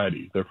 they're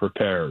ready, they're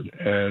prepared.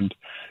 And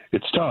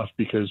it's tough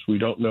because we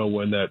don't know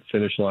when that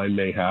finish line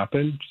may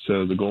happen.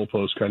 So the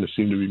goalposts kind of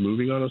seem to be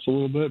moving on us a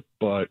little bit,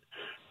 but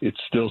it's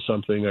still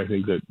something I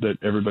think that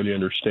everybody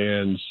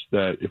understands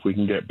that if we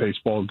can get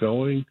baseball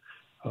going,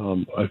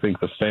 I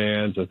think the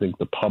fans, I think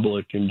the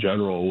public in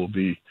general will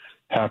be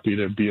happy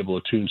to be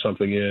able to tune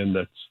something in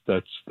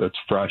that's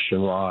fresh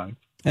and live.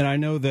 And I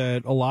know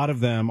that a lot of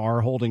them are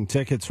holding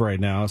tickets right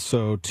now.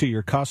 So to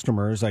your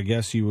customers, I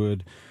guess you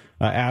would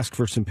ask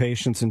for some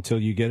patience until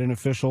you get an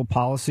official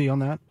policy on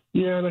that?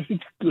 Yeah, and I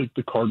think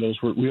the Cardinals,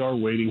 we are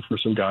waiting for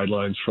some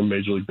guidelines from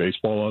Major League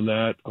Baseball on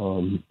that.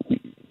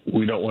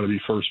 We don't want to be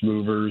first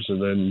movers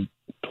and then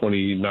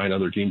 29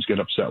 other teams get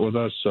upset with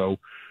us. So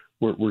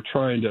we're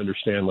trying to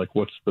understand,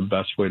 what's the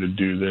best way to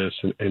do this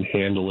and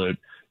handle it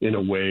in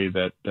a way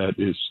that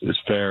is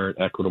fair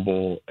and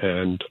equitable,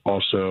 and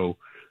also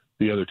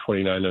the other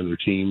 29 other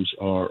teams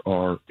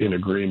are in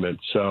agreement.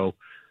 So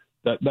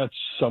that's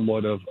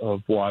somewhat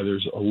of why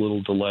there's a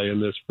little delay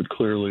in this, but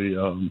clearly,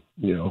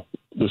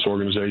 this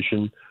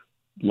organization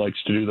likes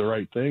to do the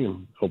right thing,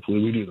 and hopefully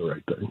we do the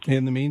right thing.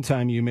 In the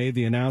meantime, you made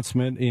the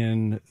announcement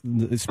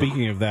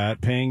speaking of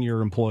that, paying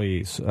your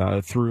employees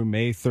through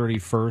May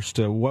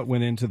 31st. What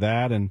went into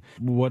that, and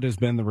what has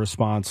been the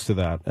response to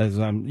that? As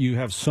you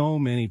have so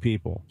many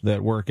people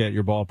that work at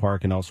your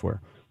ballpark and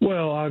elsewhere.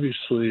 Well,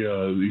 obviously,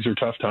 these are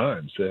tough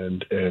times,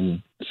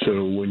 and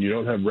so when you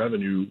don't have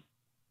revenue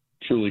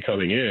truly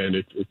coming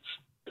in, it's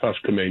tough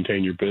to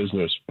maintain your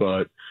business.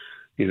 But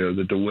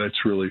the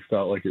DeWitts really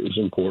felt like it was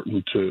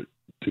important to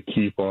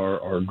keep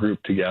our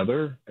group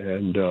together,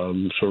 and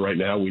so right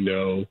now we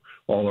know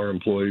all our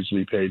employees will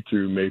be paid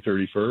through May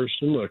 31st.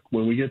 And look,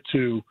 when we get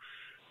to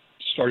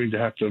starting to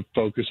have to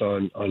focus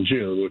on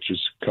June, which is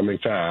coming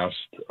fast,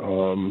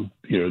 then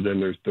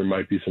there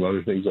might be some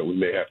other things that we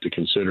may have to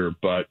consider.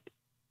 But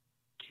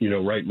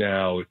right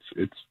now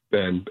it's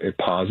been a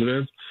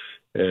positive.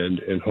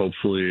 And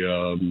hopefully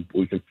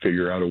we can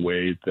figure out a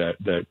way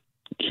that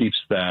keeps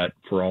that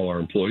for all our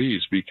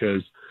employees,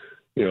 because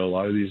a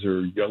lot of these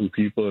are young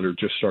people that are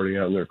just starting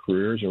out in their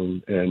careers,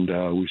 and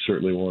we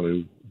certainly want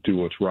to do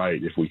what's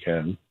right if we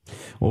can.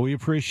 Well, we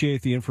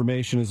appreciate the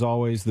information as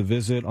always, the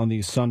visit on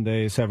these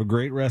Sundays. Have a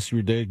great rest of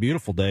your day.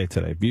 Beautiful day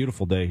today.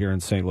 Beautiful day here in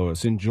St.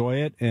 Louis. Enjoy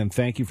it, and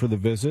thank you for the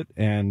visit.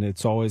 And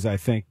it's always, I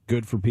think,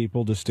 good for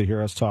people just to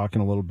hear us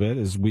talking a little bit,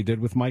 as we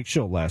did with Mike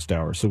Schilt last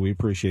hour. So we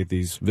appreciate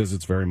these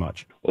visits very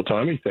much. Well,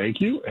 Tommy,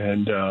 thank you,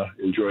 and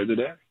enjoy the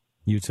day.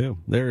 You too.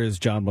 There is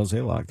John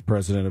Mozeliak, the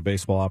president of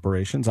baseball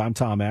operations. I'm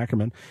Tom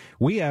Ackerman.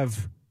 We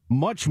have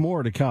much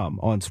more to come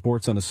on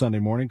Sports on a Sunday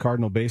Morning.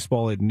 Cardinal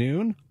baseball at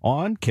noon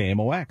on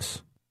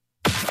KMOX.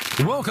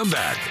 Welcome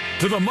back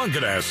to the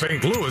Munganess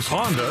St. Louis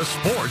Honda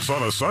Sports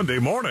on a Sunday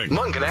morning.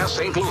 Munganess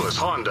St. Louis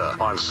Honda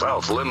on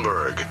South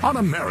Limburg on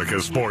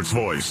America's Sports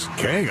Voice,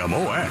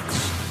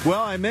 KMOX.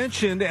 Well, I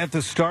mentioned at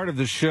the start of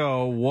the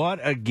show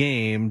what a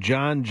game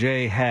John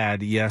Jay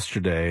had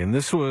yesterday, and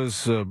this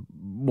was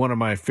one of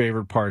my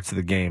favorite parts of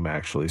the game,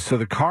 actually. So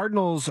the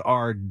Cardinals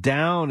are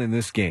down in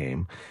this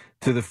game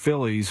to the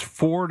Phillies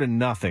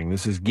 4-0.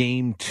 This is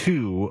game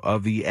 2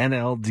 of the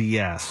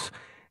NLDS.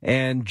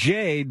 And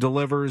Jay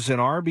delivers an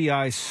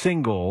RBI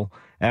single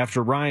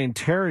after Ryan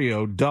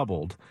Theriot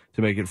doubled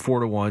to make it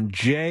 4-1.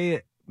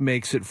 Jay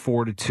makes it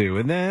 4-2.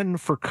 And then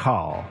for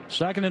Call.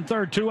 Second and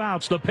third, 2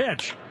 outs. The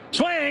pitch.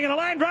 Swing and a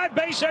line drive,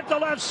 base hit to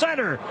left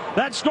center.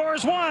 That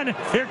scores 1.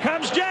 Here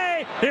comes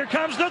Jay. Here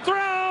comes the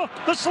throw,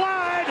 the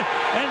slide,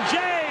 and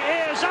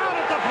Jay is out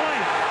at the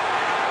plate.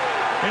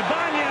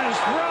 Ibanez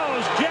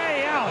throws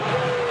Jay out.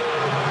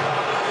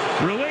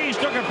 Ruiz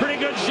took a pretty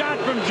good shot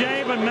from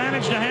Jay, but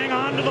managed to hang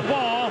on to the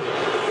ball,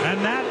 and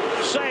that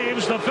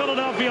saves the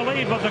Philadelphia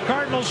lead, but the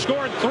Cardinals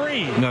scored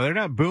 3. No, they're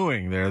not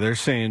booing there. They're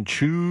saying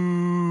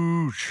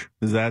chooch.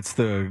 That's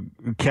the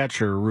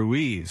catcher,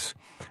 Ruiz,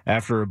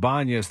 after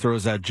Ibanez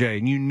throws at Jay.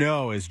 And you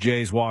know, as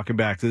Jay's walking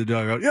back to the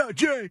dugout, yeah,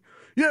 Jay,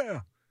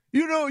 yeah,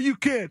 you know you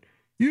can't.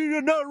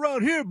 You're not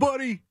around here,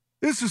 buddy.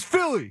 This is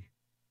Philly.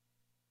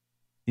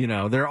 You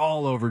know, they're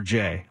all over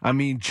Jay. I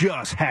mean,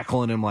 just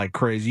heckling him like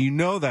crazy. You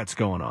know that's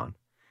going on.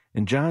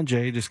 And John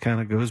Jay just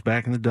kind of goes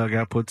back in the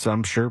dugout,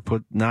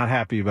 not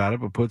happy about it,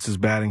 but puts his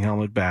batting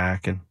helmet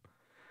back and,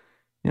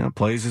 you know,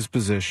 plays his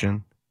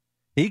position.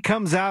 He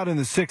comes out in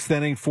the 6th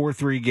inning,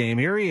 4-3 game.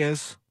 Here he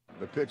is.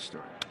 The pitch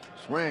start.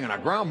 Swing and a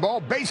ground ball,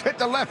 base hit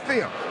to left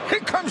field. Here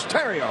comes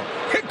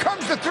Theriot. Here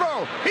comes the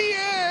throw. He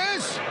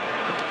is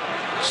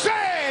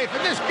safe,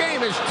 and this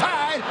game is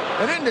tied.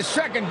 And into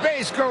second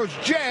base goes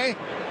Jay.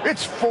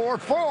 It's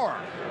 4-4.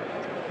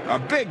 A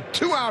big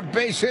 2-out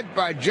base hit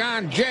by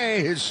John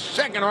Jay, his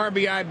second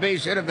RBI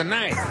base hit of the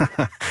night.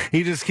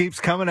 He just keeps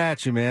coming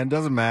at you, man.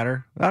 Doesn't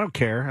matter. I don't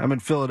care. I'm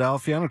in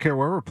Philadelphia. I don't care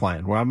where we're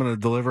playing. Where I'm going to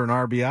deliver an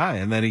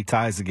RBI. And then he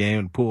ties the game,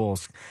 and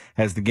Pujols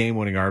has the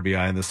game-winning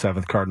RBI in the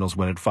 7th. Cardinals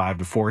win it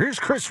 5-4. Here's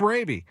Chris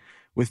Raby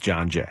with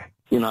John Jay.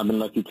 You know, I've been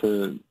lucky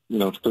to, you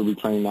know, still be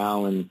playing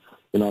now, and,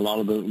 you know, a lot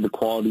of the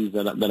qualities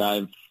that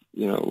I've,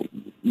 you know,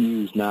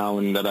 used now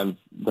and that I've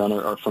done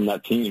are from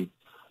that team.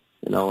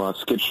 You know,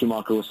 Skip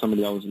Schumacher was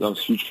somebody that was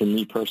huge for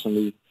me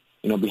personally,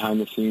 you know,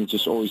 behind the scenes,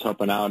 just always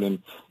helping out.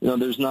 And, you know,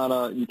 there's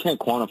not you can't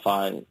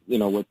quantify, you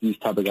know, what these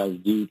type of guys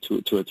do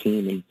to a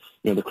team. And,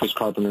 you know, the Chris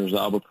Carpenters, the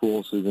Albert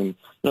Pujols, and, you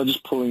know,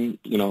 just pulling,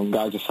 you know,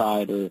 guys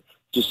aside or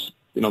just,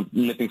 you know,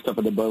 nipping stuff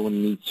at the bud when it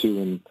needs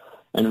to,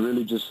 and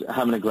really just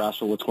having a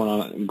grasp of what's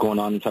going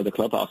on inside the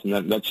clubhouse.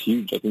 And that's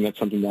huge. I think that's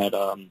something that,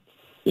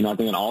 you know, I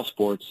think in all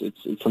sports,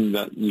 it's something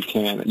that you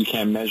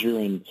can't measure,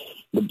 and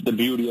the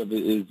beauty of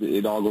it is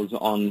it all goes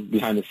on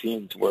behind the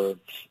scenes, where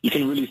you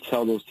can really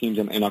tell those teams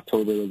in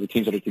October, the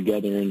teams that are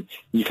together, and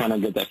you kind of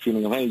get that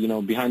feeling of, hey, you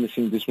know, behind the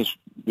scenes, this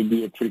would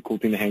be a pretty cool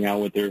thing to hang out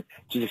with, or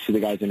just to see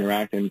the guys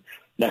interact. And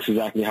that's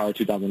exactly how our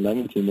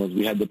 2011 team was.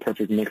 We had the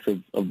perfect mix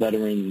of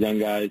veterans, young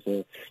guys,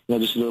 you know,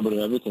 just a little bit of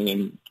everything.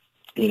 And,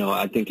 you know,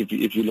 I think if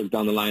you look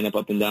down the lineup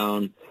up and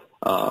down,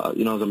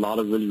 you know, there's a lot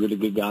of really, really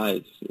good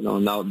guys, you know,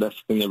 and now that's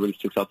the thing that really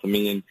sticks out to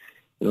me. And,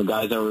 you know,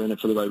 guys that were in it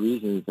for the right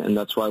reasons, and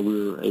that's why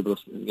we were able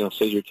to, you know,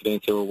 sit here today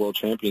and say we're world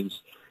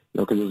champions, you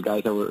know, because those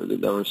guys that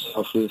were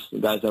selfless, the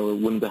guys that were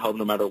willing to help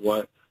no matter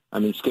what. I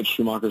mean, Skip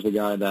Schumacher's the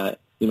guy that,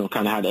 you know,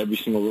 kind of had every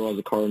single role as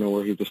a Cardinal,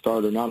 where he was a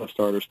starter, not a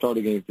starter,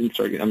 started games, didn't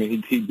start games. I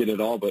mean, he did it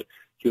all, but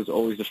he was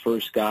always the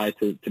first guy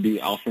to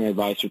be offering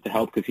advice or to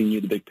help because he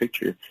knew the big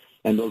picture.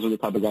 And those are the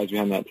type of guys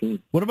behind that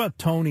team. What about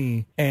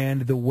Tony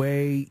and the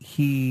way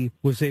he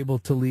was able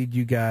to lead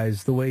you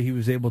guys, the way he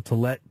was able to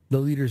let the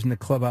leaders in the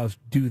clubhouse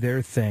do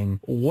their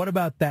thing? What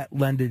about that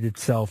lended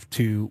itself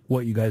to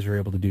what you guys were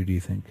able to do you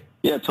think?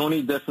 Yeah,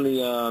 Tony definitely,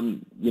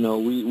 you know,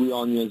 we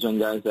all knew as young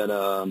guys that,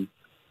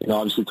 you know,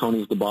 obviously Tony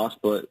was the boss,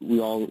 but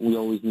we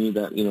always knew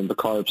that, you know, the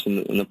Carps and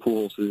the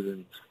Pujols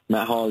and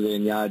Matt Holliday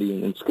and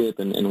Yadi and Skip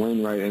and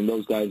Wainwright, and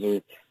those guys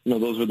are, you know,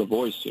 those were the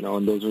voice, you know,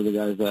 and those were the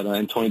guys that,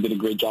 and Tony did a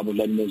great job of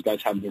letting those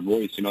guys have their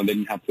voice. You know, they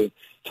didn't have to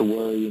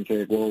worry and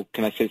say, well,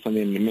 can I say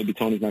something, and maybe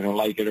Tony's not going to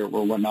like it or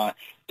whatnot.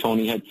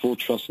 Tony had full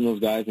trust in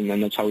those guys, and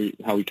then that's how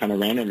we kind of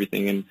ran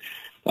everything. And,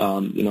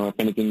 you know, if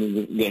anything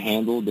needed to get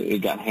handled,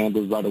 it got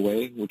handled right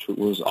away, which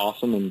was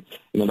awesome. And,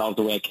 you know, that was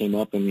the way I came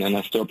up, and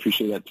I still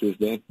appreciate that to this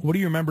day. What do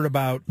you remember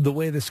about the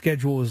way the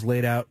schedule was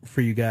laid out for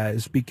you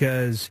guys?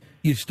 Because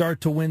you start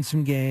to win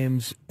some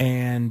games,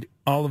 and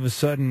all of a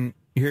sudden,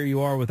 here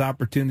you are with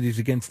opportunities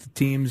against the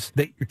teams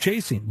that you're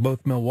chasing,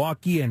 both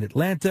Milwaukee and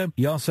Atlanta.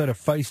 You also had a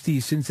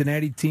feisty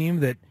Cincinnati team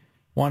that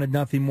wanted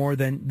nothing more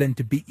than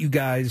to beat you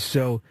guys.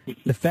 So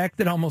the fact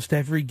that almost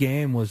every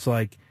game was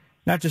like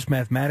not just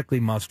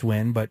mathematically must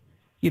win, but,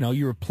 you know,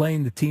 you were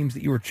playing the teams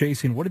that you were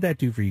chasing. What did that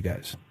do for you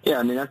guys? Yeah,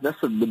 I mean, that's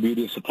the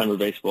beauty of September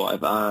baseball.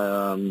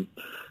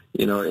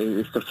 You know,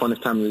 it's the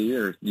funnest time of the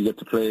year. You get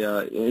to play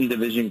in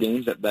division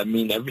games that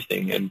mean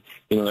everything, and,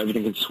 you know,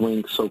 everything can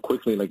swing so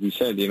quickly. Like you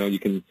said, you know, you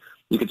can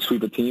you could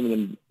sweep a team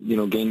and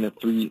then, gain a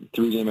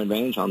three-game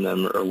advantage on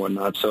them or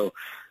whatnot. So,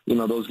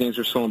 those games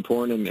are so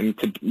important, and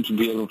to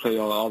be able to play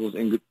all those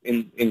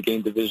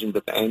in-game divisions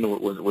at the end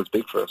was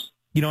big for us.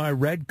 I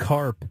read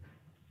Carp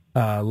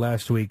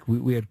last week.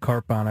 We had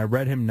Carp on. I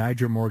read him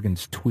Niger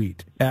Morgan's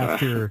tweet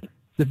after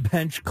the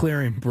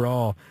bench-clearing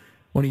brawl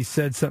when he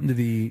said something to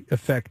the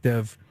effect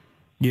of,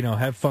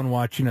 have fun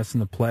watching us in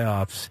the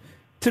playoffs.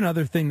 It's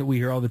another thing that we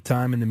hear all the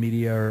time in the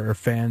media or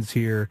fans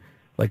hear,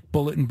 like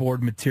bulletin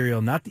board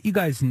material. Not that you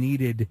guys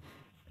needed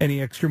any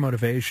extra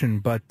motivation,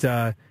 but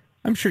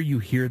I'm sure you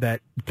hear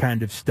that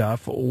kind of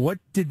stuff. What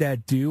did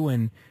that do,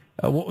 and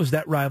what was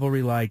that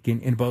rivalry like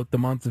in both the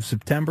month of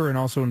September and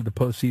also into the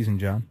postseason,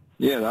 John?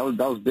 Yeah, that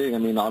was big. I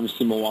mean,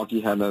 obviously Milwaukee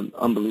had an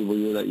unbelievable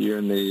year that year,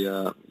 and they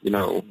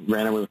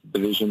ran away with the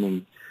division,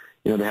 and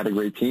they had a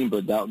great team.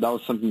 But that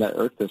was something that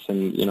irked us,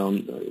 and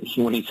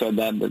when he said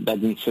that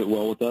didn't sit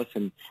well with us,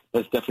 and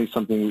that's definitely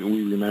something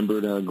we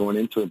remembered going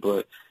into it.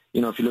 But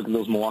if you look at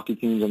those Milwaukee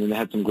teams, I mean, they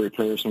had some great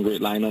players, some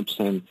great lineups,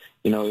 and,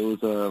 it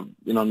was,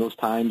 in those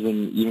times,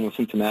 and even with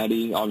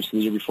Cincinnati, obviously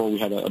the year before we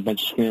had a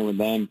bench screen with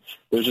them,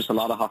 there was just a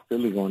lot of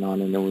hostility going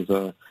on, and there was,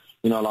 a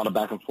lot of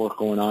back and forth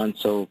going on.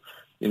 So,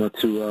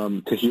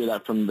 to hear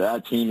that from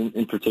that team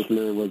in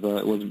particular was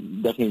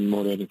definitely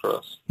motivating for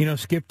us.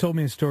 Skip told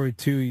me a story,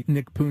 too,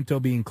 Nick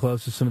Punto being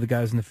close to some of the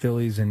guys in the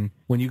Phillies, and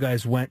when you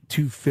guys went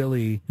to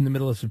Philly in the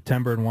middle of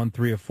September and won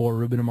 3 of 4,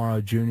 Ruben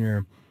Amaro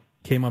Jr.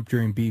 came up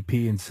during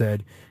BP and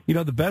said,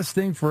 the best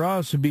thing for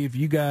us would be if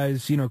you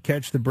guys,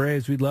 catch the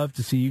Braves. We'd love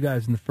to see you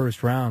guys in the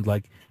first round.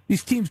 Like,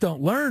 these teams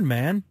don't learn,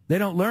 man. They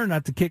don't learn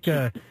not to kick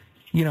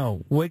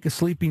wake a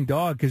sleeping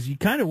dog, because you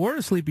kind of were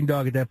a sleeping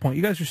dog at that point.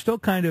 You guys are still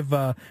kind of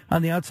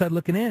on the outside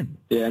looking in.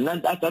 Yeah, and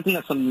I think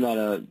that's something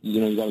that,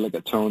 you got to look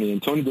at Tony.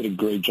 And Tony did a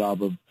great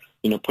job of,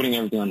 putting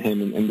everything on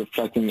him and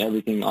reflecting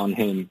everything on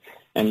him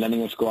and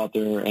letting us go out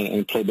there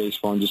and play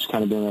baseball and just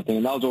kind of doing that thing.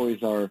 And that was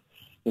always our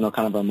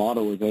kind of our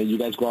motto was, hey, you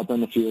guys go out there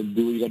in the field,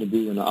 do what you got to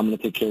do, and I'm going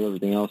to take care of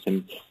everything else.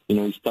 And,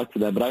 we stuck to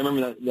that. But I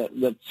remember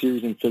that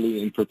series in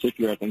Philly in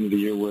particular at the end of the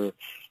year where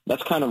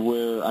that's kind of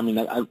where,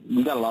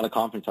 we got a lot of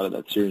confidence out of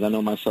that series. I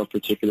know myself in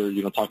particular,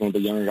 talking with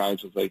the younger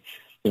guys was like,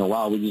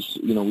 wow, we just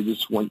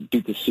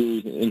beat the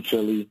series in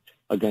Philly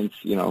against,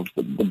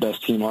 the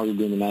best team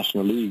arguably in the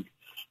National League,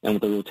 and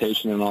with the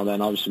rotation and all that.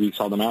 And obviously we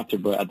saw them after.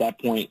 But at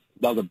that point,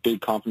 that was a big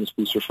confidence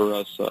booster for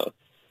us,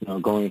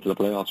 going into the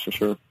playoffs for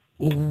sure.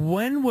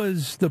 When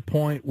was the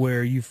point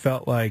where you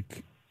felt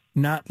like,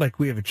 not like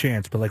we have a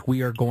chance, but like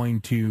we are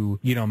going to,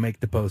 make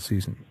the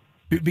postseason?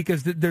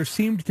 Because there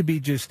seemed to be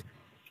just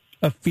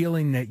a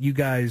feeling that you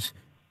guys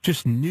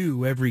just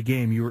knew every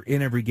game. You were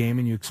in every game,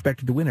 and you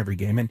expected to win every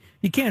game. And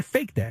you can't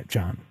fake that,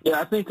 John. Yeah,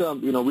 I think,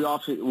 we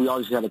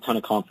obviously had a ton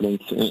of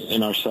confidence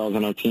in ourselves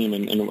and our team,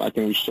 and I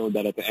think we showed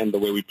that at the end the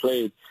way we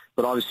played.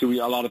 But obviously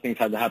a lot of things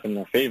had to happen in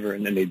our favor,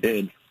 and then they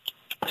did.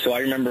 So I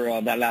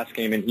remember that last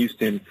game in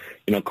Houston,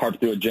 Carp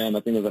threw a gem. I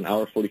think it was an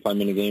hour,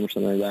 45-minute game or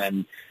something like that.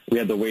 And we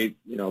had to wait,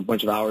 a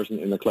bunch of hours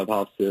in the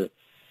clubhouse to,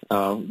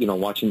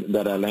 watching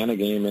that Atlanta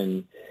game.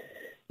 And,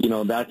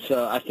 that's,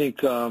 I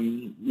think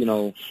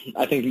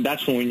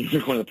that's when we knew we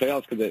were going to the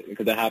playoffs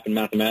because that happened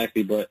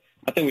mathematically. But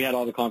I think we had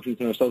all the confidence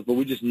in ourselves, but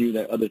we just knew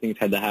that other things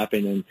had to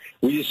happen. And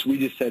we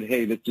just said,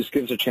 hey, let's just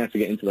give us a chance to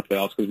get into the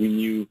playoffs, because we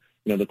knew,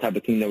 the type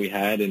of team that we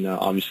had, and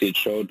obviously it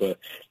showed. But,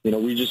 we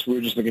were just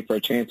looking for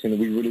a chance, and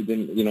we really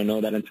didn't,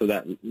 know that until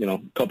that,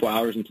 couple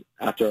hours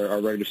after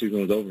our regular season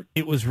was over.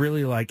 It was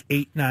really like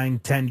 8, 9,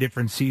 10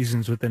 different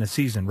seasons within a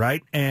season,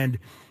 right? And,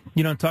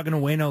 talking to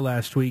Waino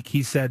last week,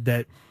 he said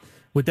that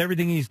with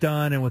everything he's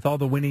done and with all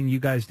the winning you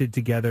guys did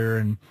together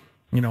and,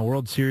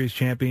 World Series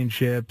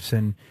championships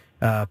and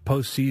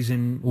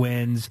postseason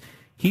wins,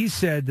 he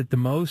said that the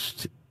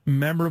most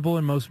memorable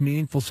and most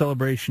meaningful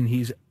celebration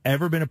he's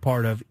ever been a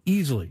part of,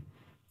 easily,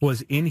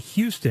 was in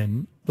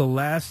Houston the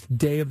last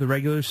day of the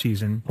regular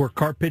season, where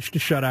Carp pitched a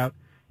shutout,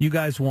 you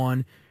guys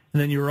won, and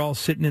then you were all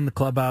sitting in the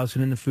clubhouse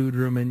and in the food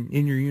room and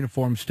in your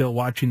uniform still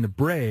watching the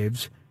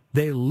Braves.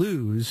 They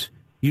lose.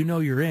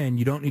 You're in.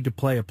 You don't need to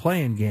play a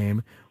play-in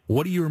game.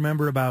 What do you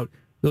remember about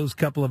those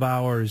couple of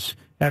hours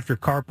after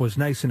Carp was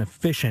nice and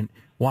efficient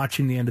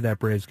watching the end of that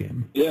Braves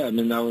game? Yeah, it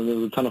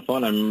was a ton of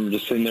fun. I remember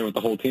just sitting there with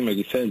the whole team, like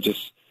you said,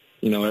 just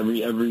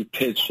every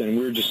pitch, and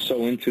we were just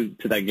so into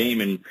that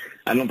game. And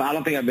I don't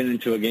think I've been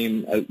into a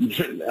game,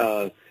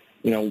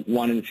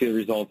 wanting to see the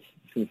results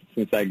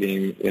since that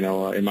game.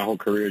 In my whole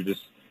career,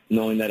 just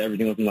knowing that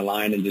everything was on the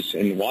line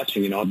and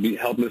watching. I'd be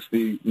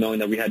helplessly knowing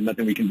that we had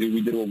nothing we can do.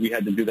 We did what we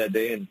had to do that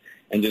day,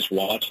 and just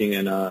watching.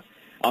 And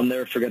I'll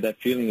never forget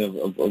that feeling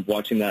of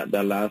watching that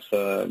last.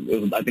 I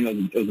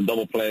think it was a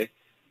double play.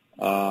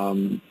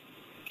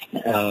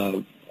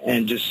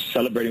 And just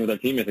celebrating with our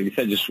teammates, like you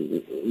said, just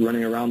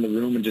running around the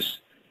room and just,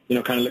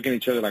 kind of looking at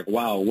each other like,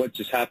 wow, what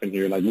just happened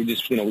here? Like, we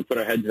just, we put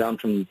our heads down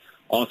from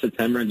all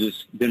September and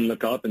just didn't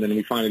look up. And then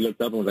we finally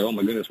looked up and was like, oh,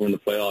 my goodness, we're in the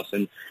playoffs.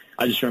 And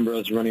I just remember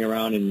us running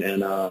around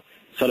and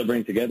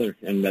celebrating together.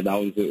 And it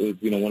was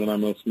one of our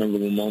most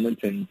memorable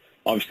moments. And,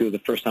 obviously it was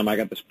the first time I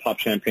got to pop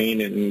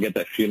champagne and get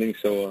that feeling,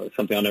 so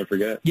something I'll never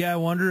forget. Yeah, I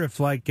wonder if,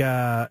 like,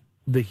 the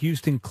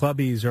Houston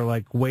clubbies are,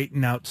 like,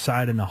 waiting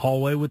outside in the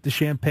hallway with the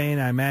champagne.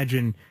 I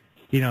imagine,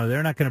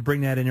 they're not going to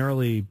bring that in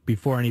early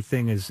before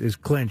anything is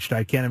clinched.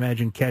 I can't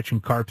imagine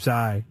catching Carp's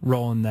eye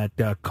rolling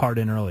that card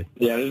in early.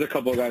 Yeah, there's a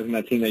couple of guys in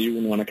that team that you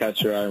wouldn't want to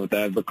catch your eye with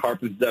that, but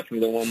Carp is definitely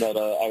the one that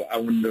I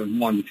wouldn't have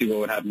wanted to see what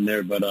would happen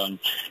there. But,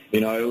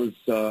 it was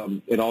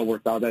it all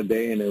worked out that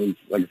day, and it was,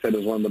 like I said, it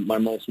was one of my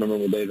most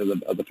memorable days as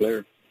a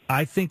player.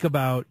 I think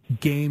about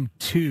Game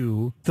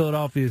 2,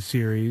 Philadelphia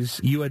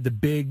series. You had the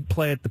big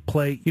play at the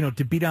plate,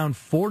 to be down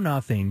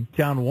 4-0,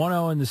 down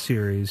 1-0 in the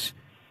series.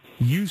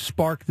 You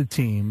spark the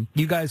team.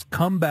 You guys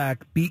come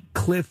back, beat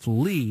Cliff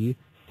Lee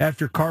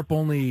after Carp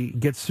only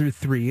gets through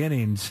 3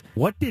 innings.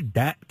 What did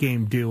that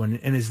game do?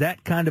 And is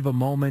that kind of a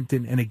moment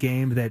in a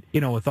game that,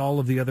 with all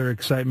of the other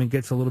excitement,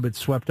 gets a little bit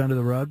swept under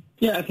the rug?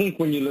 Yeah, I think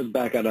when you look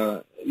back at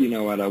a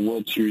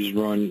World Series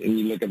run and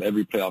you look at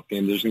every playoff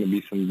game, there's going to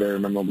be some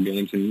very memorable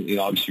games. And,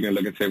 obviously you're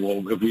going to look and say,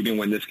 well, if we didn't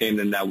win this game,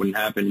 then that wouldn't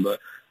happen.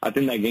 But I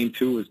think that Game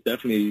 2 was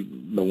definitely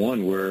the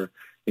one where,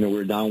 we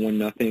were down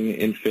 1-0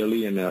 in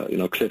Philly,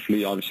 and, Cliff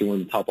Lee, obviously one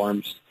of the top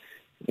arms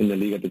in the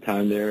league at the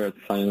time there, a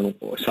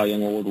Cy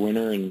Young Award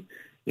winner, and,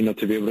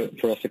 to be able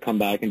for us to come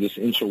back and just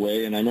inch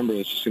away. And I remember it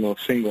was just,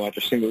 single after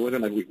single. It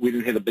wasn't like we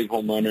didn't hit a big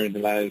home run or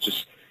anything like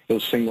that. It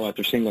was single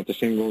after single after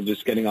single,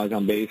 just getting guys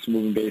on base,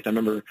 moving base. I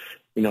remember,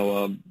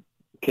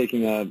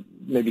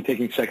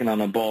 taking second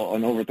on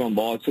an overthrown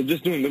ball. So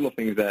just doing little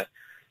things that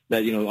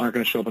aren't going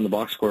to show up in the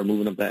box score,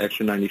 moving up that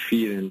extra 90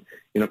 feet, and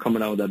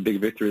coming out with that big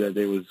victory that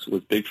day was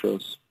big for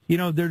us.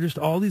 There are just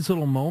all these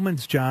little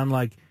moments, John,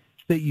 like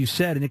that you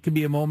said, and it could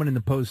be a moment in the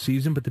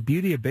postseason. But the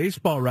beauty of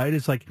baseball, right,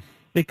 is like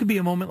it could be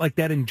a moment like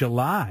that in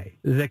July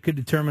that could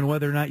determine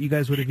whether or not you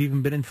guys would have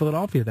even been in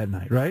Philadelphia that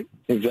night, right?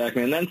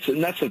 Exactly, and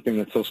that's the thing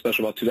that's so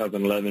special about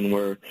 2011,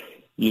 where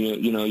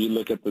you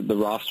look at the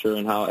roster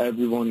and how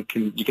everyone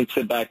you can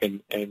sit back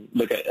and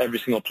look at every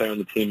single player on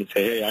the team and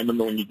say, hey, I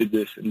remember when you did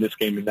this in this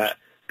game and that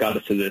got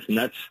us to this, and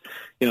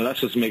that's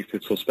just makes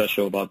it so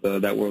special about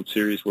that World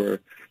Series where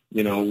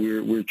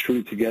we're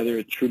truly together.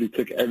 It truly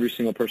took every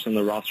single person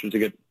on the roster to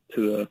get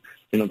to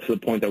the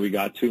point that we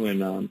got to,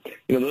 and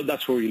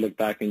that's where you look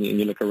back and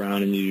you look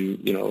around and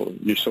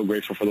you're so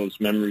grateful for those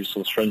memories,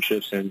 those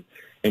friendships, and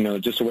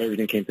just the way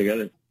everything came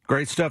together.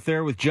 Great stuff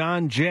there with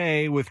John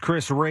Jay, with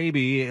Chris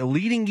Raby,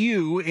 leading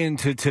you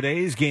into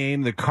today's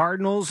game, the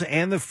Cardinals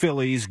and the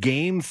Phillies.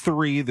 Game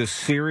 3, the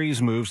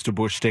series moves to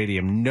Busch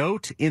Stadium.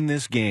 Note in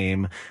this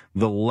game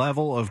the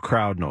level of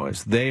crowd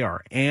noise. They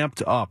are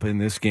amped up in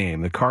this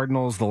game. The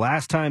Cardinals, the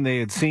last time they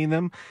had seen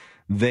them,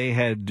 they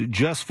had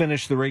just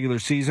finished the regular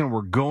season,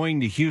 were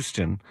going to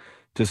Houston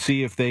to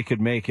see if they could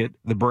make it.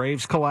 The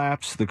Braves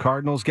collapsed, the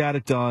Cardinals got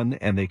it done,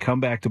 and they come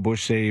back to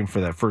Busch Stadium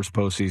for that first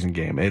postseason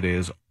game. It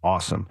is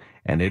awesome,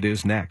 and it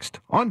is next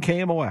on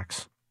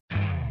KMOX.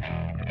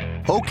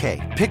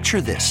 Okay,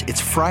 picture this. It's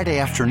Friday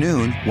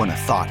afternoon when a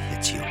thought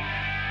hits you.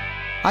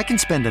 I can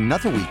spend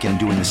another weekend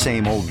doing the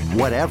same old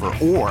whatever,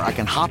 or I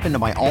can hop into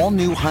my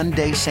all-new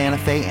Hyundai Santa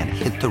Fe and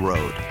hit the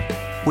road.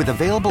 With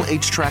available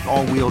H-Track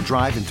all-wheel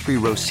drive and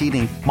 3-row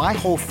seating, my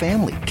whole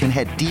family can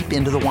head deep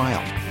into the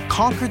wild.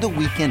 Conquer the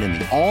weekend in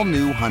the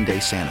all-new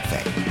Hyundai Santa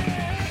Fe.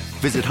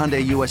 Visit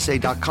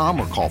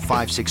HyundaiUSA.com or call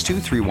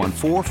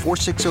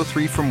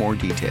 562-314-4603 for more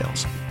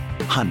details.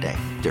 Hyundai,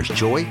 there's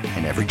joy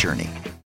in every journey.